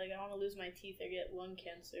great, or like, I don't want to lose my teeth or get lung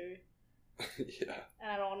cancer. Yeah.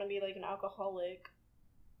 And I don't want to be, like, an alcoholic.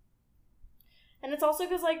 And it's also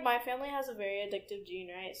because, like, my family has a very addictive gene,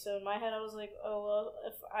 right? So in my head, I was like, oh, well,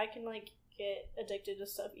 if I can, like, get addicted to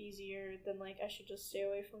stuff easier, then, like, I should just stay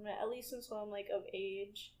away from it, at least until I'm, like, of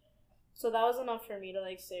age. So that was enough for me to,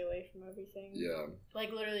 like, stay away from everything. Yeah.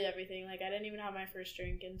 Like, literally everything. Like, I didn't even have my first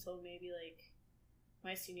drink until maybe, like,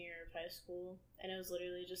 my senior year of high school. And it was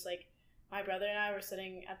literally just, like, my brother and I were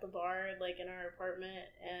sitting at the bar, like, in our apartment,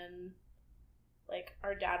 and, like,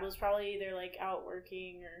 our dad was probably either, like, out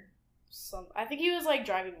working or I think he was, like,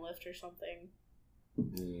 driving Lyft or something.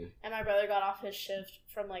 Mm. And my brother got off his shift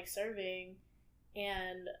from, like, serving,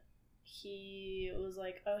 and he was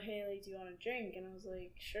like, oh, hey, like, do you want a drink? And I was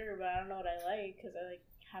like, sure, but I don't know what I like, because I, like,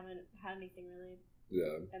 haven't had anything really.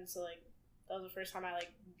 Yeah. And so, like, that was the first time I,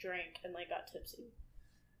 like, drank and, like, got tipsy.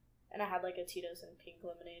 And I had, like, a Tito's and pink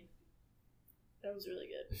lemonade. That was really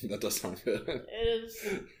good. That does sound good. It is.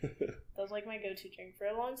 That was, like, my go-to drink for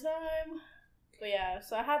a long time. But, yeah,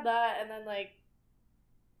 so I had that, and then, like,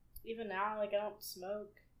 even now, like, I don't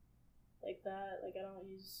smoke like that. Like, I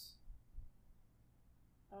don't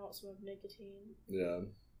smoke nicotine. Yeah.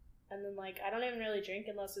 And then, like, I don't even really drink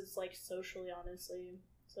unless it's, like, socially, honestly.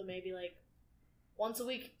 So maybe, like, once a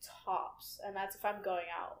week tops, and that's if I'm going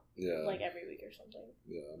out. Yeah. Like, every week or something.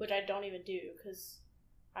 Yeah. Which I don't even do, because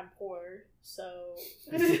I'm poor, so...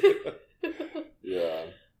 Yeah. No,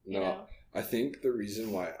 you know? I think the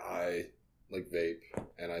reason why I, like, vape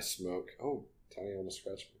and I smoke... Oh, Tiny almost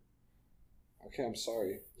scratched me. Okay, I'm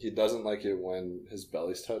sorry. He doesn't like it when his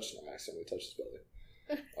belly's touched, and I accidentally touched his belly.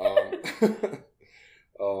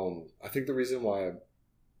 I think the reason why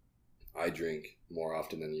I drink more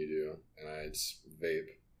often than you do, and I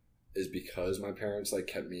vape, is because my parents, like,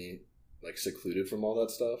 kept me, like, secluded from all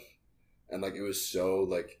that stuff. And, like, it was so,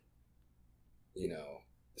 like, you know,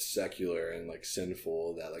 secular and, like,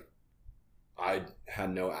 sinful that, like, I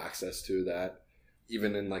had no access to that,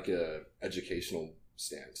 even in, like, a educational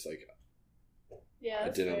stance. Like, yeah, I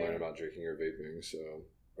didn't fair. learn about drinking or vaping, so,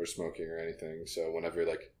 or smoking or anything. So whenever,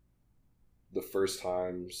 like, the first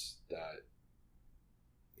times that,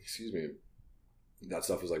 that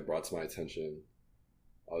stuff was, like, brought to my attention,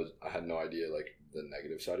 I had no idea, like, the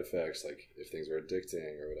negative side effects, like, if things were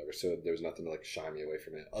addicting or whatever. So there was nothing to, like, shy me away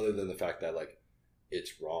from it, other than the fact that, like,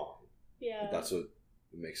 it's wrong. Yeah. That's what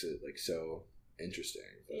makes it, like, so interesting.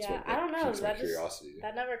 That's yeah, what, like, I don't know. piques my curiosity.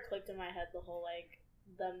 That never clicked in my head, the whole, like,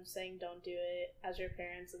 them saying don't do it as your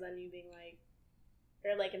parents, and then you being like,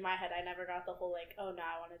 or, like, in my head, I never got the whole, like, oh, no,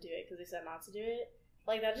 I want to do it because they said not to do it.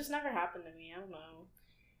 Like, that just never happened to me. I don't know.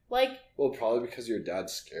 Like, well, probably because your dad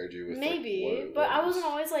scared you with, maybe, like, what it but was. I wasn't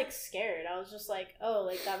always, like, scared. I was just like, oh,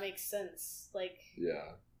 like, that makes sense. Like,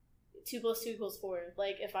 yeah, 2 + 2 = 4.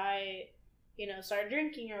 Like, if I, you know, start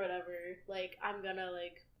drinking or whatever, like, I'm gonna,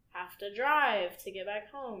 like, have to drive to get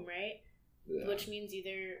back home, right? yeah. Which means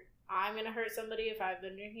either I'm gonna hurt somebody if I've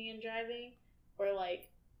been drinking and driving, or, like,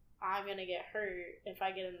 I'm gonna get hurt if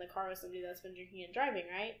I get in the car with somebody that's been drinking and driving,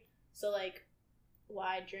 right? So, like,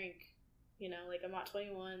 why drink? You know, like, I'm not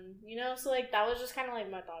 21, you know? So, like, that was just kind of, like,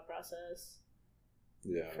 my thought process.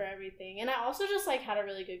 Yeah. For everything. And I also just, like, had a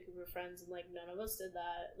really good group of friends, and, like, none of us did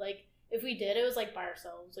that. Like, if we did, it was, like, by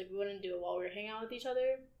ourselves. Like, we wouldn't do it while we were hanging out with each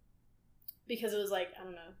other. Because it was, like, I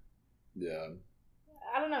don't know. Yeah.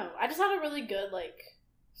 I don't know. I just had a really good, like,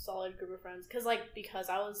 solid group of friends. Because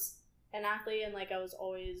I was an athlete and, like, I was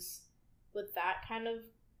always with that kind of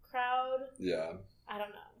crowd. Yeah. I don't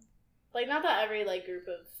know. Like, not that every, like, group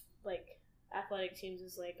of, like, athletic teams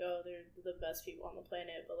is like, oh, they're the best people on the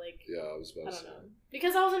planet, but, like, Yeah, I was about to I don't say. know.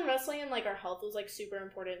 Because I was in wrestling and, like, our health was, like, super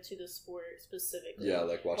important to the sport specifically. Yeah,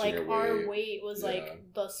 like, watching like, your weight. our weight was, Yeah.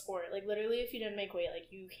 like, the sport. Like, literally, if you didn't make weight,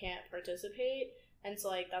 like, you can't participate. And so,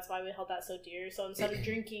 like, that's why we held that so dear. So instead of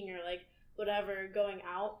drinking or, like, whatever, going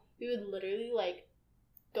out, we would literally, like,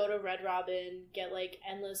 go to Red Robin, get, like,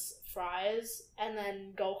 endless fries, and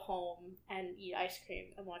then go home and eat ice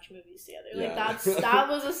cream and watch movies together. Yeah. Like, that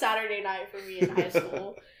was a Saturday night for me in high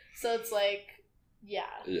school. So it's like,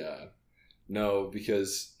 yeah. Yeah. No,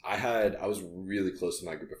 because I was really close to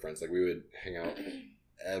my group of friends. Like, we would hang out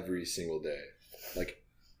every single day. Like,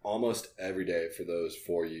 almost every day for those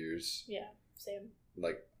 4 years. Yeah, same.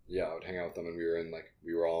 Like, yeah, I would hang out with them, and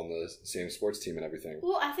we were all on the same sports team and everything.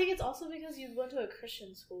 Well, I think it's also because you went to a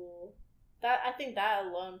Christian school. I think that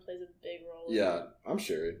alone plays a big role. Yeah, I'm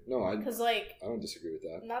sure. No, Because, like, I don't disagree with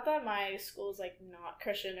that. not that my school is, like, not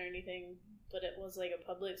Christian or anything, but it was, like, a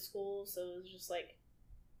public school, so it was just, like,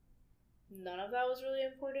 none of that was really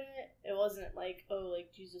important. It wasn't like, oh,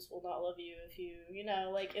 like, Jesus will not love you if you,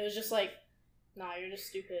 like, it was just like, nah, you're just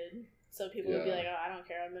stupid. So people would be like, oh, I don't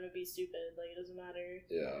care, I'm gonna be stupid, like, it doesn't matter.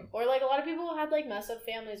 Yeah. Or, like, a lot of people had, like, messed up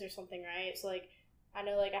families or something, right? So, like, I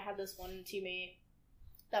know, like, I had this one teammate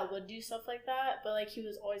that would do stuff like that, but, like, he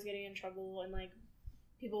was always getting in trouble, and, like,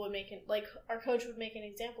 people would make it, like, our coach would make an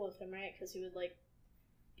example of him, right? Because he would, like,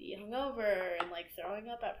 be hungover and, like, throwing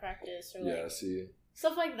up at practice, or, like,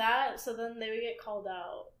 stuff like that. So then they would get called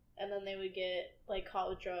out, and then they would get, like, caught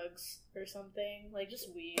with drugs or something, like,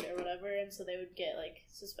 just weed or whatever, and so they would get, like,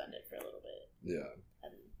 suspended for a little bit. Yeah.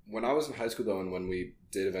 And when I was in high school, though, and when we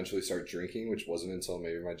did eventually start drinking, which wasn't until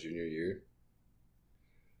maybe my junior year,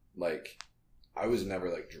 like, I was never,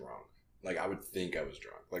 like, drunk. Like, I would think I was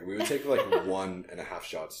drunk. Like, we would take, like, 1.5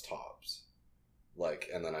 shots tops. Like,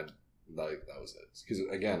 and then I'd, like, that was it. Because,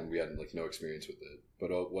 again, we had, like, no experience with it.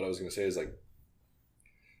 But what I was going to say is, like,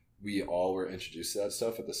 we all were introduced to that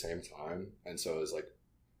stuff at the same time. And so it was, like,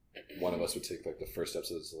 one of us would take, like, the first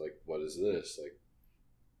steps of, like, what is this? Like,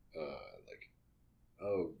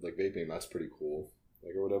 oh, like, vaping, that's pretty cool.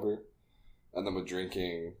 Like, or whatever. And then with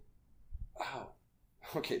drinking, ow.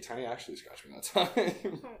 Okay, Tiny actually scratched me that time.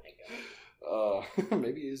 Oh my god.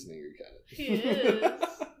 Maybe he is an angry cat. He is.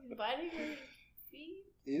 Biting her feet?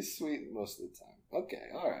 He's sweet most of the time. Okay,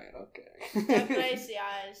 alright, okay. Have crazy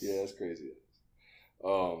eyes. Yeah, that's crazy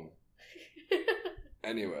eyes.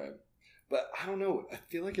 Anyway. But I don't know. I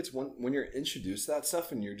feel like it's when you're introduced to that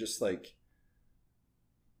stuff and you're just like,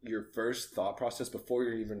 your first thought process before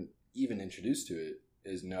you're even introduced to it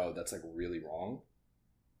is, no, that's like really wrong.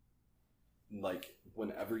 Like,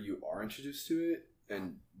 whenever you are introduced to it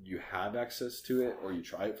and you have access to it or you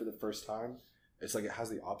try it for the first time, it's like it has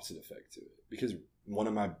the opposite effect to it. Because one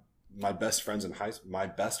of my best friends in my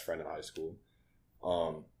best friend in high school,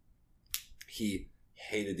 he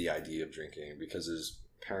hated the idea of drinking because his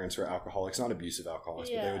parents were alcoholics, not abusive alcoholics,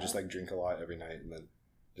 but they would just like drink a lot every night and then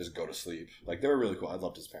just go to sleep. Like, they were really cool. I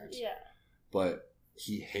loved his parents. Yeah. But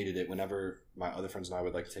he hated it. Whenever my other friends and I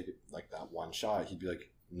would like take it, like, that one shot, he'd be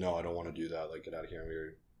like, no, I don't want to do that. Like, get out of here. And we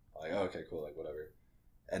were like, oh, okay, cool. Like, whatever.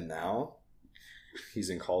 And now he's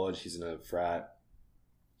in college. He's in a frat.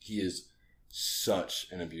 He is such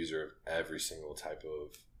an abuser of every single type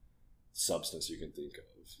of substance you can think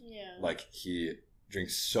of. Yeah. Like, he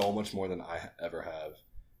drinks so much more than I ever have,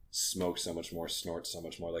 smokes so much more, snorts so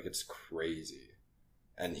much more. Like, it's crazy.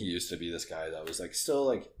 And he used to be this guy that was, like, still,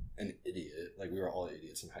 like, an idiot. Like, we were all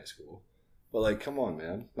idiots in high school. But, like, come on,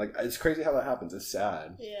 man. Like, it's crazy how that happens. It's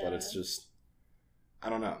sad. Yeah. But it's just, I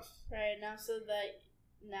don't know. Right. Now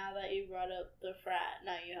that you brought up the frat,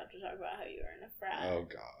 now you have to talk about how you were in a frat. Oh,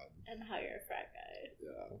 God. And how you're a frat guy.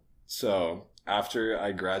 Yeah. So, after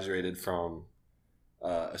I graduated from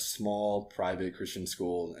a small private Christian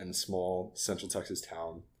school in a small Central Texas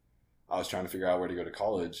town, I was trying to figure out where to go to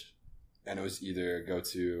college. And it was either go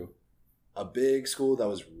to a big school that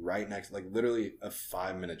was right next, like literally a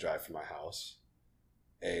 5-minute drive from my house,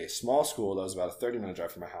 a small school that was about a 30-minute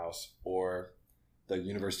drive from my house, or the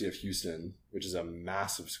University of Houston, which is a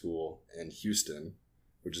massive school in Houston,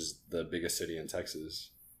 which is the biggest city in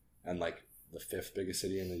Texas and like the 5th biggest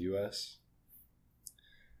city in the U.S.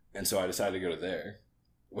 And so I decided to go to there.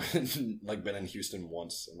 Like, been in Houston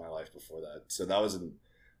once in my life before that. So that was an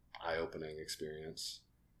eye-opening experience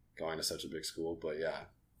going to such a big school. But yeah,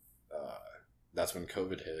 that's when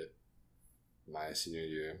COVID hit my senior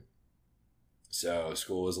year. So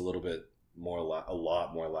school was a little bit more, a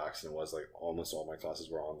lot more lax than it was. Like, almost all my classes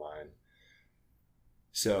were online.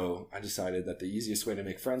 So I decided that the easiest way to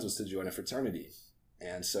make friends was to join a fraternity.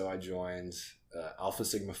 And so I joined Alpha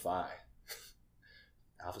Sigma Phi.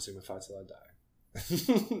 Alpha Sigma Phi till I die.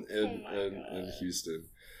 in Houston.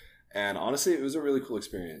 And honestly, it was a really cool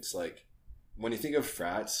experience. Like, when you think of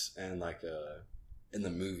frats and like in the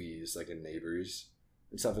movies, like in Neighbors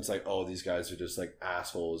and stuff, it's like, oh, these guys are just like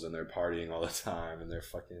assholes and they're partying all the time and they're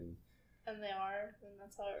fucking. And they are, and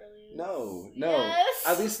that's how it really is. No. Yes.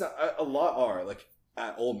 At least not, a lot are. Like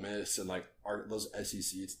at Ole Miss and like those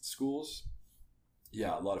SEC schools.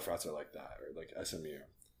 Yeah, a lot of frats are like that, or like SMU.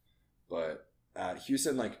 But at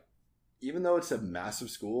Houston, like, even though it's a massive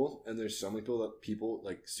school and there's so many people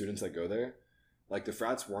like students that go there, like the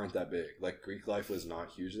frats weren't that big. Like Greek life was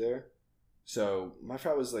not huge there. So my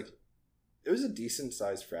frat was like, it was a decent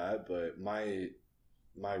sized frat, but my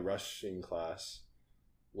rushing class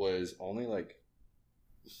was only like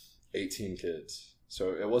 18 kids.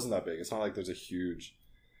 So it wasn't that big. It's not like there's a huge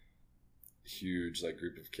like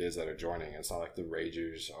group of kids that are joining. It's not like the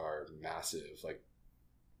Ragers are massive. Like,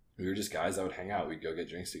 we were just guys that would hang out. We'd go get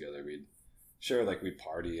drinks together. We'd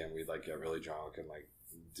party and we'd like get really drunk and like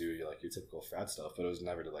do like your typical frat stuff, but it was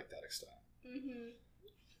never to like that extent. Mm-hmm.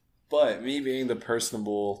 But me being the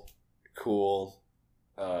personable, cool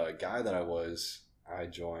guy that I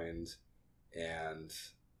joined, and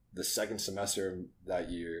the second semester of that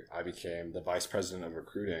year, I became the vice president of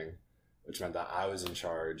recruiting, which meant that I was in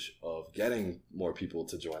charge of getting more people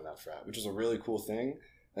to join that frat, which was a really cool thing.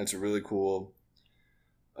 And it's a really cool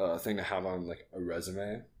thing to have on like a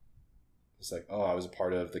resume. It's like, oh, I was a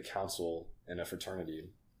part of the council in a fraternity.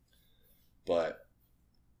 But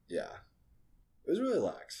yeah, it was really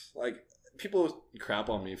lax. Like, people crap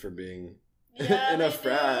on me for being in a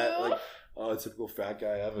frat. Like, oh, typical frat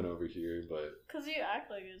guy Evan over here. But because you act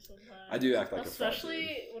like it sometimes. I do act like especially a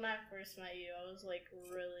frat dude. When I first met you, I was like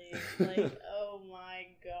really like, oh my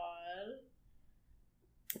god.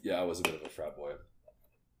 Yeah, I was a bit of a frat boy.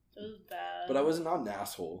 It was bad. But I was not an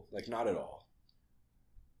asshole. Like, not at all.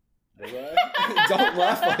 Was I? Don't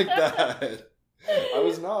laugh like that. I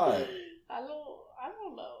was not. I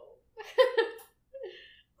don't know.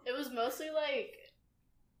 It was mostly like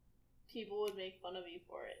people would make fun of me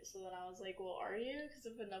for it. So then I was like, well, are you? Because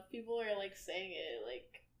if enough people are like saying it,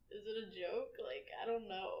 like, is it a joke? Like, I don't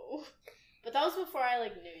know. But that was before I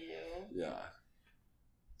like knew you. Yeah.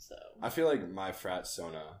 So I feel like my frat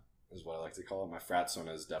sona is what I like to call it. My frat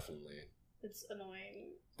sona is definitely. It's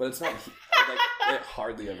annoying. But it's not, like, it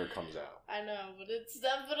hardly ever comes out. I know, but it's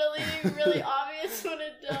definitely really obvious when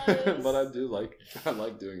it does. But I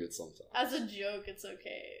like doing it sometimes. As a joke, it's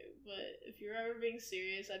okay. But if you're ever being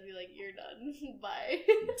serious, I'd be like, you're done. Bye.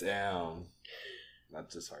 Damn.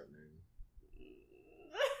 That's disheartening.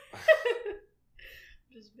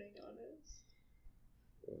 Just being honest.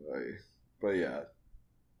 But yeah,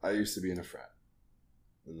 I used to be in a frat.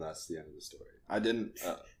 And that's the end of the story. I didn't,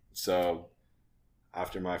 so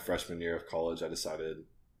after my freshman year of college, I decided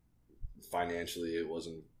financially I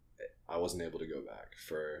wasn't able to go back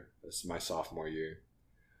for my sophomore year,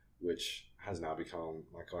 which has now become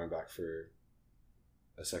like going back for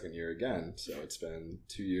a second year again. So it's been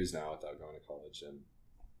 2 years now without going to college, and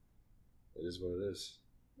it is what it is.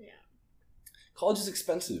 Yeah. College is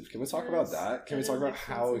expensive. Can we talk about that? Can we talk about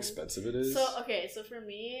how expensive it is? So for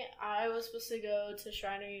me, I was supposed to go to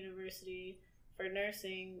Shriner University for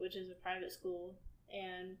nursing, which is a private school.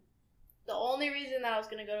 And the only reason that I was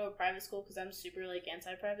going to go to a private school, because I'm super, like,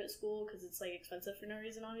 anti-private school, because it's, like, expensive for no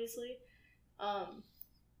reason, obviously.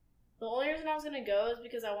 The only reason I was going to go is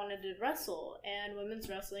because I wanted to wrestle, and women's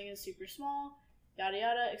wrestling is super small, yada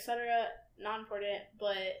yada, etc. Not important,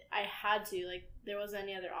 but I had to. Like, there wasn't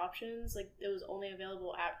any other options. Like, it was only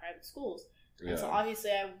available at private schools. Yeah. And so,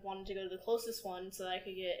 obviously, I wanted to go to the closest one so that I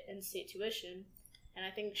could get in-state tuition. And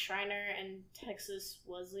I think Shriner and Texas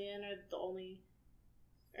Wesleyan are the only...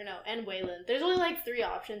 Or no, and Wayland. There's only like 3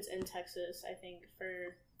 options in Texas, I think,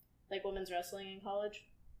 for like women's wrestling in college.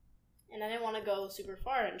 And I didn't want to go super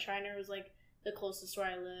far, and Shriner was like the closest where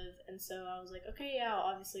I live. And so I was like, okay, yeah,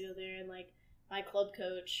 I'll obviously go there. And like my club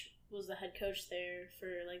coach was the head coach there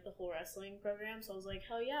for like the whole wrestling program. So I was like,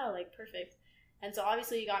 hell yeah, like perfect. And so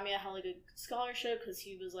obviously he got me a hella good scholarship because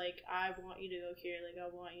he was like, I want you to go here. Like, I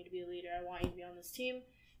want you to be a leader. I want you to be on this team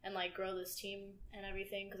and like grow this team and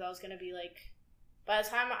everything. Because I was going to be like, by the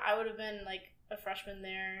time I would have been, like, a freshman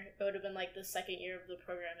there, it would have been, like, the second year of the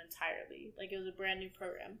program entirely. Like, it was a brand new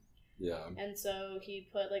program. Yeah. And so he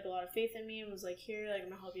put, like, a lot of faith in me and was like, here, like, I'm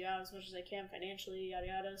going to help you out as much as I can financially, yada,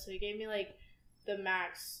 yada. So he gave me, like, the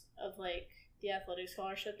max of, like, the athletic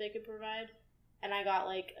scholarship they could provide. And I got,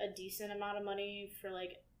 like, a decent amount of money for,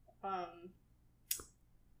 like, the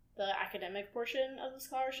academic portion of the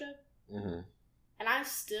scholarship. Mm-hmm. And I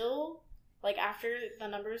still... Like, after the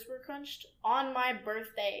numbers were crunched, on my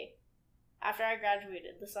birthday, after I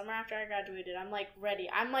graduated, the summer after I graduated, I'm, like, ready.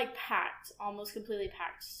 I'm, like, packed, almost completely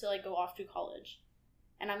packed to, like, go off to college.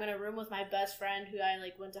 And I'm in a room with my best friend who I,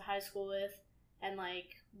 like, went to high school with. And,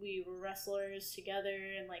 like, we were wrestlers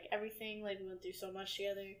together and, like, everything. Like, we went through so much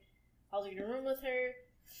together. I was, like, in a room with her.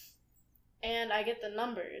 And I get the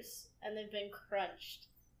numbers, and they've been crunched.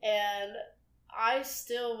 And I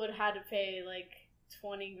still would have had to pay, like,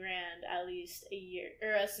 20 grand at least a year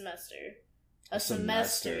or a semester. A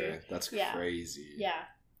semester. That's crazy. Yeah.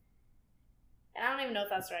 And I don't even know if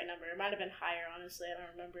that's the right number. It might have been higher, honestly. I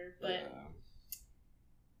don't remember.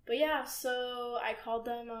 But yeah, so I called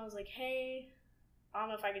them. I was like, hey, I don't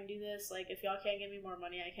know if I can do this. Like, if y'all can't give me more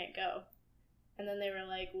money, I can't go. And then they were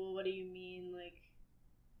like, well, what do you mean? Like,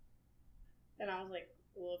 and I was like,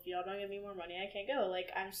 well, if y'all don't give me more money, I can't go. Like,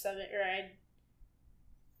 I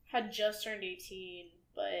had just turned 18,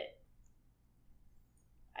 but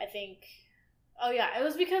I think, oh yeah, it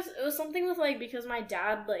was something with, like, because my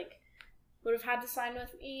dad, like, would have had to sign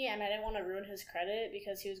with me, and I didn't want to ruin his credit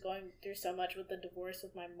because he was going through so much with the divorce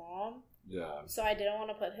with my mom. Yeah. So I didn't want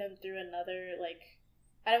to put him through another, like,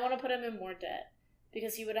 I didn't want to put him in more debt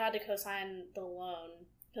because he would have had to co-sign the loan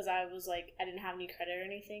because I was like, I didn't have any credit or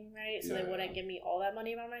anything, right? So they wouldn't give me all that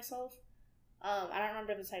money by myself. I don't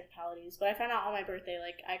remember the technicalities, but I found out on my birthday,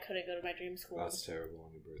 like, I couldn't go to my dream school. That's terrible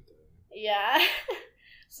on your birthday. Yeah.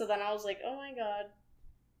 So then I was like, oh my god.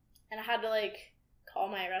 And I had to, like, call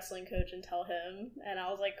my wrestling coach and tell him, and I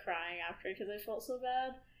was, like, crying after because I felt so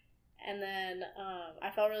bad. And then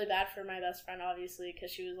I felt really bad for my best friend, obviously,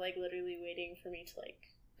 because she was, like, literally waiting for me to, like,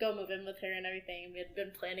 go move in with her and everything. We had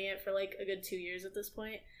been planning it for, like, a good 2 years at this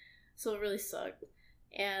point, so it really sucked.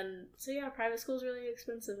 And so, yeah, private school is really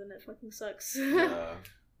expensive, and it fucking sucks. Yeah.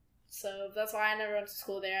 So that's why I never went to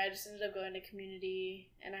school there. I just ended up going to community,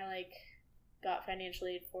 and I, like, got financial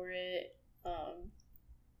aid for it.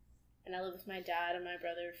 And I lived with my dad and my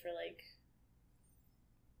brother for, like,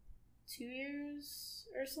 2 years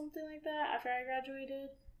or something like that after I graduated.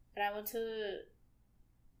 And I went to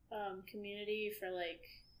community for, like,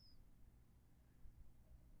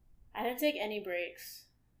 I didn't take any breaks.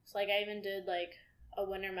 So, like, I even did, like, a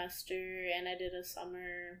winter semester, and I did a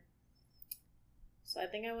summer. So I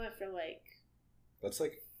think I went for, like, that's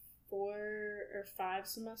like 4 or 5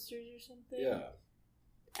 semesters or something. Yeah.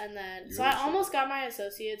 And then, so I almost got my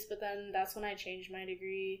associates, but then that's when I changed my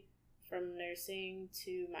degree from nursing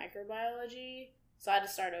to microbiology. So I had to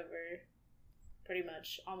start over, pretty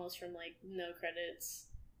much, almost from, like, no credits.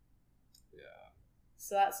 Yeah.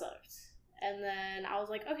 So that sucked. And then I was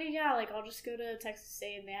like, okay, yeah, like, I'll just go to Texas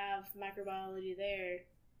State, and they have microbiology there.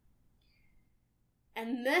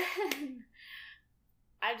 And then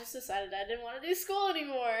I just decided I didn't want to do school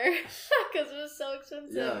anymore because it was so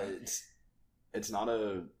expensive. Yeah, it's not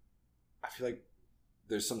I feel like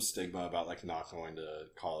there's some stigma about, like, not going to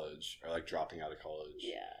college or, like, dropping out of college.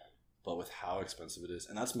 Yeah. But with how expensive it is,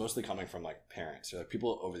 and that's mostly coming from, like, parents or, like,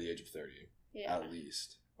 people over the age of 30, at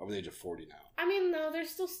least. Over the age of 40 now. I mean, no, there's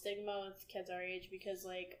still stigma with kids our age because,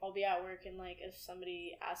 like, I'll be at work and, like, if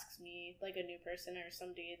somebody asks me, like, a new person or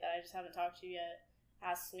somebody that I just haven't talked to yet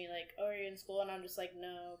asks me, like, oh, are you in school? And I'm just like,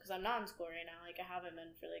 no, because I'm not in school right now. Like, I haven't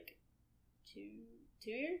been for, like, two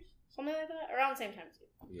years? Something like that? Around the same time, too.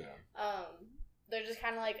 Yeah. They're just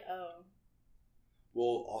kind of like, oh.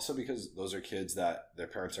 Well, also because those are kids that their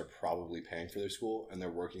parents are probably paying for their school and they're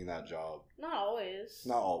working that job. Not always.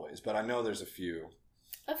 Not always, but I know there's a few.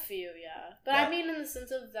 A few, yeah. But I mean in the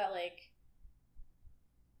sense of that,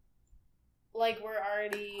 like we're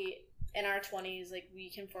already in our 20s, like, we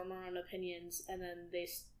can form our own opinions, and then they,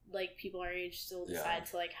 like, people our age still decide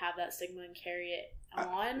to, like, have that stigma and carry it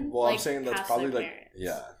on. Well, like, I'm saying that's probably, like, parents.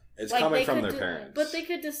 yeah. It's like, coming from their parents. But they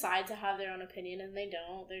could decide to have their own opinion, and they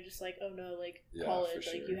don't. They're just like, oh no, like, college,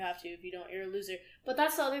 like, you have to. If you don't, you're a loser. But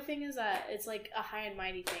that's the other thing, is that it's, like, a high and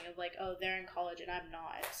mighty thing of, like, oh, they're in college and I'm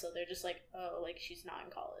not. So they're just like, oh, like, she's not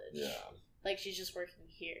in college. Yeah. Like, she's just working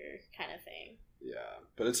here kind of thing. Yeah.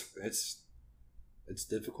 But it's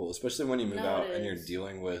difficult, especially when you move out and you're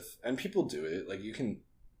dealing with, and people do it, like, you can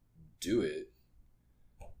do it,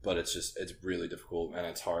 but it's really difficult, and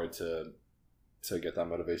it's hard to get that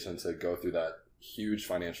motivation to go through that huge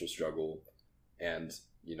financial struggle and,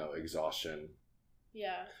 you know, exhaustion.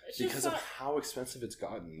 Yeah. Because of how expensive it's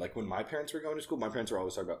gotten. Like, when my parents were going to school, my parents were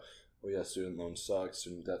always talking about, oh yeah, student loan sucks,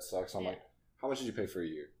 student debt sucks. I'm like, how much did you pay for a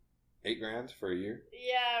year? $8,000 for a year?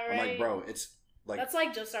 Yeah, right. I'm like, bro, it's like, that's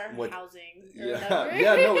like just our housing. Yeah,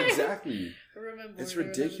 no, exactly. It's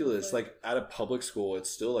ridiculous. Like, like, at a public school, it's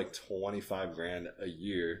still like $25,000 a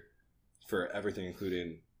year for everything,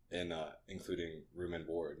 including room and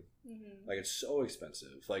board. Mm-hmm. Like, it's so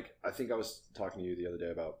expensive. Like, I think I was talking to you the other day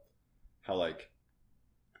about how, like,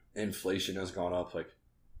 inflation has gone up like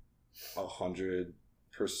 100%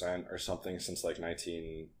 or something since, like,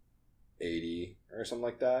 1980 or something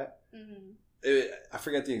like that. Mm-hmm. I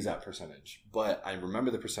forget the exact percentage, but I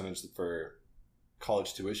remember the percentage for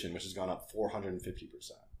college tuition, which has gone up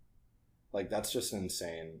 450%. Like, that's just an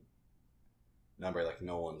insane number. Like,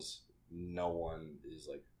 no one is,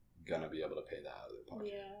 like, gonna be able to pay that out of their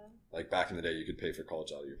pocket. Yeah. Like, back in the day, you could pay for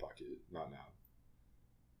college out of your pocket. Not now.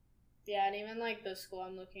 Yeah, and even, like, the school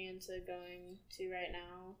I'm looking into going to right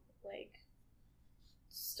now, like,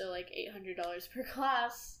 still, like, $800 per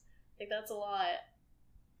class. Like, that's a lot.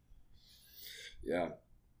 Yeah.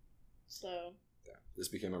 So. Yeah. This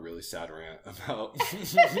became a really sad rant about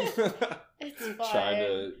it's trying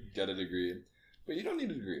to get a degree. But you don't need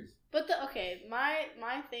a degree. But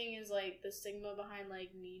my thing is, like, the stigma behind, like,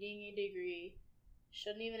 needing a degree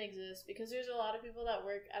shouldn't even exist, because there's a lot of people that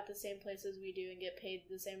work at the same place as we do and get paid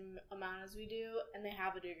the same amount as we do, and they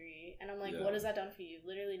have a degree, and I'm like, what has that done for you?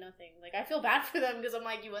 Literally nothing. Like, I feel bad for them, because I'm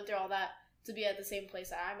like, you went through all that to be at the same place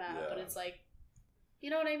that I'm at, but it's like, you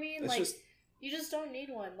know what I mean? It's like, you just don't need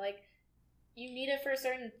one. Like, you need it for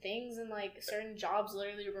certain things, and like certain jobs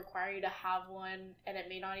literally require you to have one, and it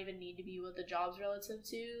may not even need to be what the job's relative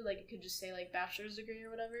to. Like, it could just say like bachelor's degree or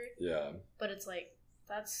whatever. Yeah. But it's like,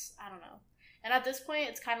 that's, I don't know. And at this point,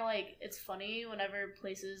 it's kind of like, it's funny whenever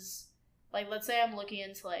places, like, let's say I'm looking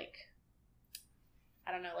into like,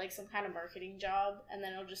 I don't know, like some kind of marketing job, and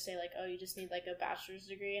then it'll just say like, oh, you just need like a bachelor's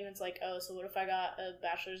degree, and it's like, oh, so what if I got a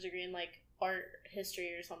bachelor's degree in like art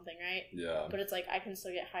history or something, right? Yeah. But it's like, I can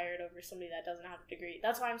still get hired over somebody that doesn't have a degree.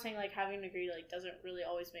 That's why I'm saying like having a degree like doesn't really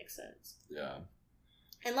always make sense. Yeah.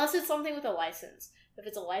 Unless it's something with a license. If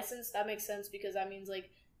it's a license, that makes sense, because that means like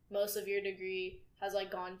most of your degree has like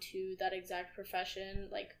gone to that exact profession,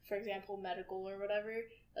 like for example medical or whatever,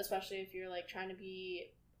 especially if you're like trying to be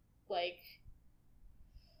like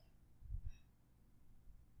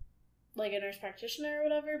a nurse practitioner or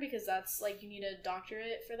whatever, because that's like, you need a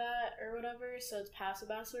doctorate for that or whatever, so it's past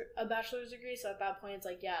a bachelor's degree. So at that point it's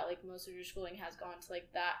like, yeah, like most of your schooling has gone to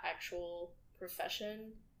like that actual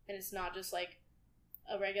profession, and it's not just like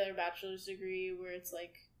a regular bachelor's degree where it's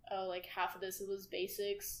like, oh, like half of this was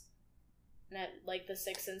basics, and at like the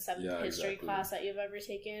 6th and 7th history class that you've ever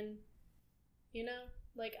taken, you know,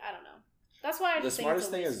 like, I don't know. That's why I just think it's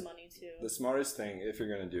a waste of money too. The smartest thing, if you're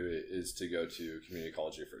going to do it, is to go to community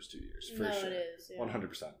college your first 2 years. For sure. It is. Yeah.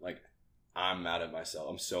 100%. Like, I'm mad at myself.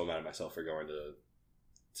 I'm so mad at myself for going to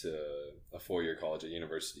a 4-year college at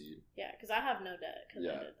university. Yeah, because I have no debt. Yeah,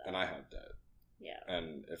 I did that. And I have debt. Yeah.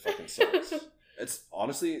 And it fucking sucks. It's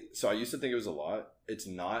honestly, so I used to think it was a lot. It's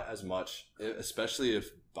not as much, especially if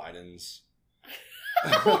Biden's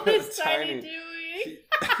what is Tiny doing?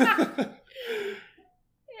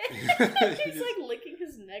 He's like licking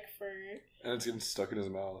his neck fur. And it's getting stuck in his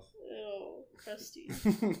mouth. Ew, crusty.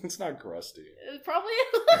 It's not crusty. It probably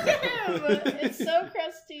look at him. It's so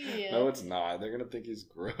crusty. No, it's not. They're gonna think he's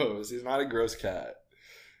gross. He's not a gross cat.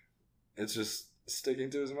 It's just sticking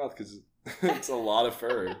to his mouth because it's a lot of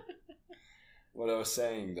fur. What I was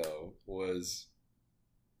saying though was,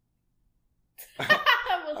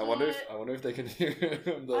 I wonder if they can hear him.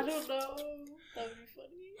 I don't know. That would be funny.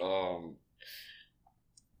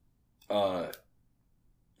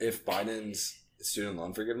 If Biden's student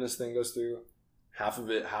loan forgiveness thing goes through, half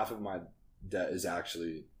of my debt is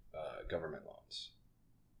actually government loans,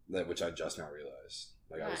 which I just now realized.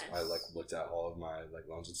 Like, nice. I like looked at all of my like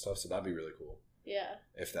loans and stuff, so that'd be really cool. Yeah.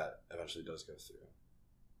 If that eventually does go through.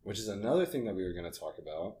 Which is another thing that we were going to talk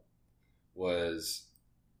about, was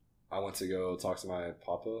I went to go talk to my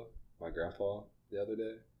grandpa the other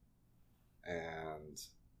day, and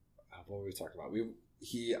what were we talking about?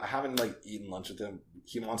 I haven't like eaten lunch with him.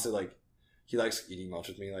 He likes eating lunch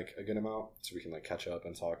with me like a good amount, so we can like catch up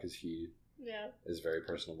and talk, because he is very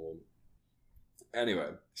personable. Anyway,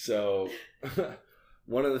 so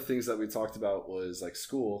one of the things that we talked about was like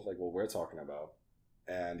school, like what we're talking about,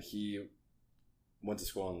 and he went to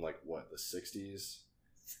school in like the 60s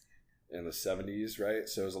and the 70s, right?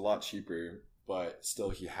 So it was a lot cheaper, but still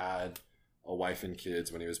he had a wife and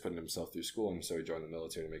kids when he was putting himself through school, and so he joined the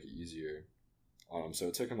military to make it easier. So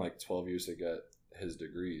it took him like 12 years to get his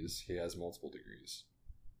degrees. He has multiple degrees.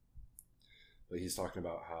 But he's talking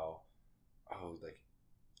about how, like,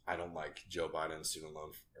 I don't like Joe Biden's student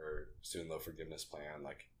loan forgiveness plan.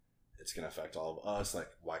 Like, it's going to affect all of us. Like,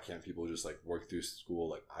 why can't people just like work through school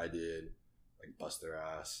like I did, like bust their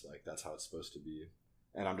ass? Like, that's how it's supposed to be.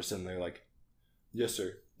 And I'm just sitting there like, yes,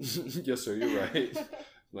 sir. Yes, sir. You're right.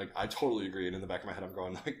 Like, I totally agree. And in the back of my head, I'm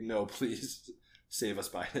going like, no, please. Save us,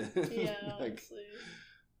 Biden. Yeah, like, honestly.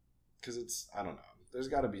 Because it's, I don't know. There's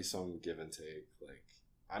got to be some give and take. Like,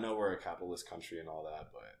 I know we're a capitalist country and all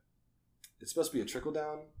that, but it's supposed to be a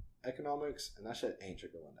trickle-down economics, and that shit ain't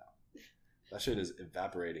trickling down. That shit is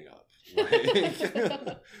evaporating up. Like,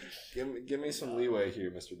 give me some leeway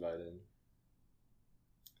here, Mr. Biden.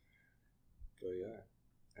 But yeah.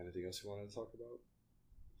 Anything else you wanted to talk about?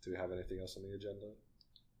 Do we have anything else on the agenda?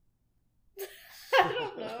 I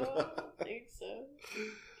don't know. I think so.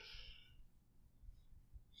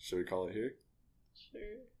 Should we call it here? Sure.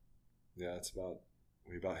 Yeah,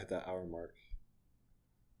 we about hit that hour mark.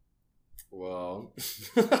 Well,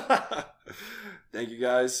 thank you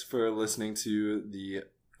guys for listening to the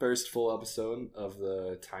first full episode of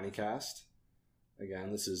the Tiny Cast.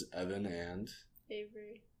 Again, this is Evan and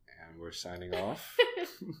Avery. And we're signing off.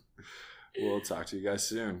 We'll talk to you guys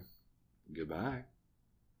soon. Goodbye.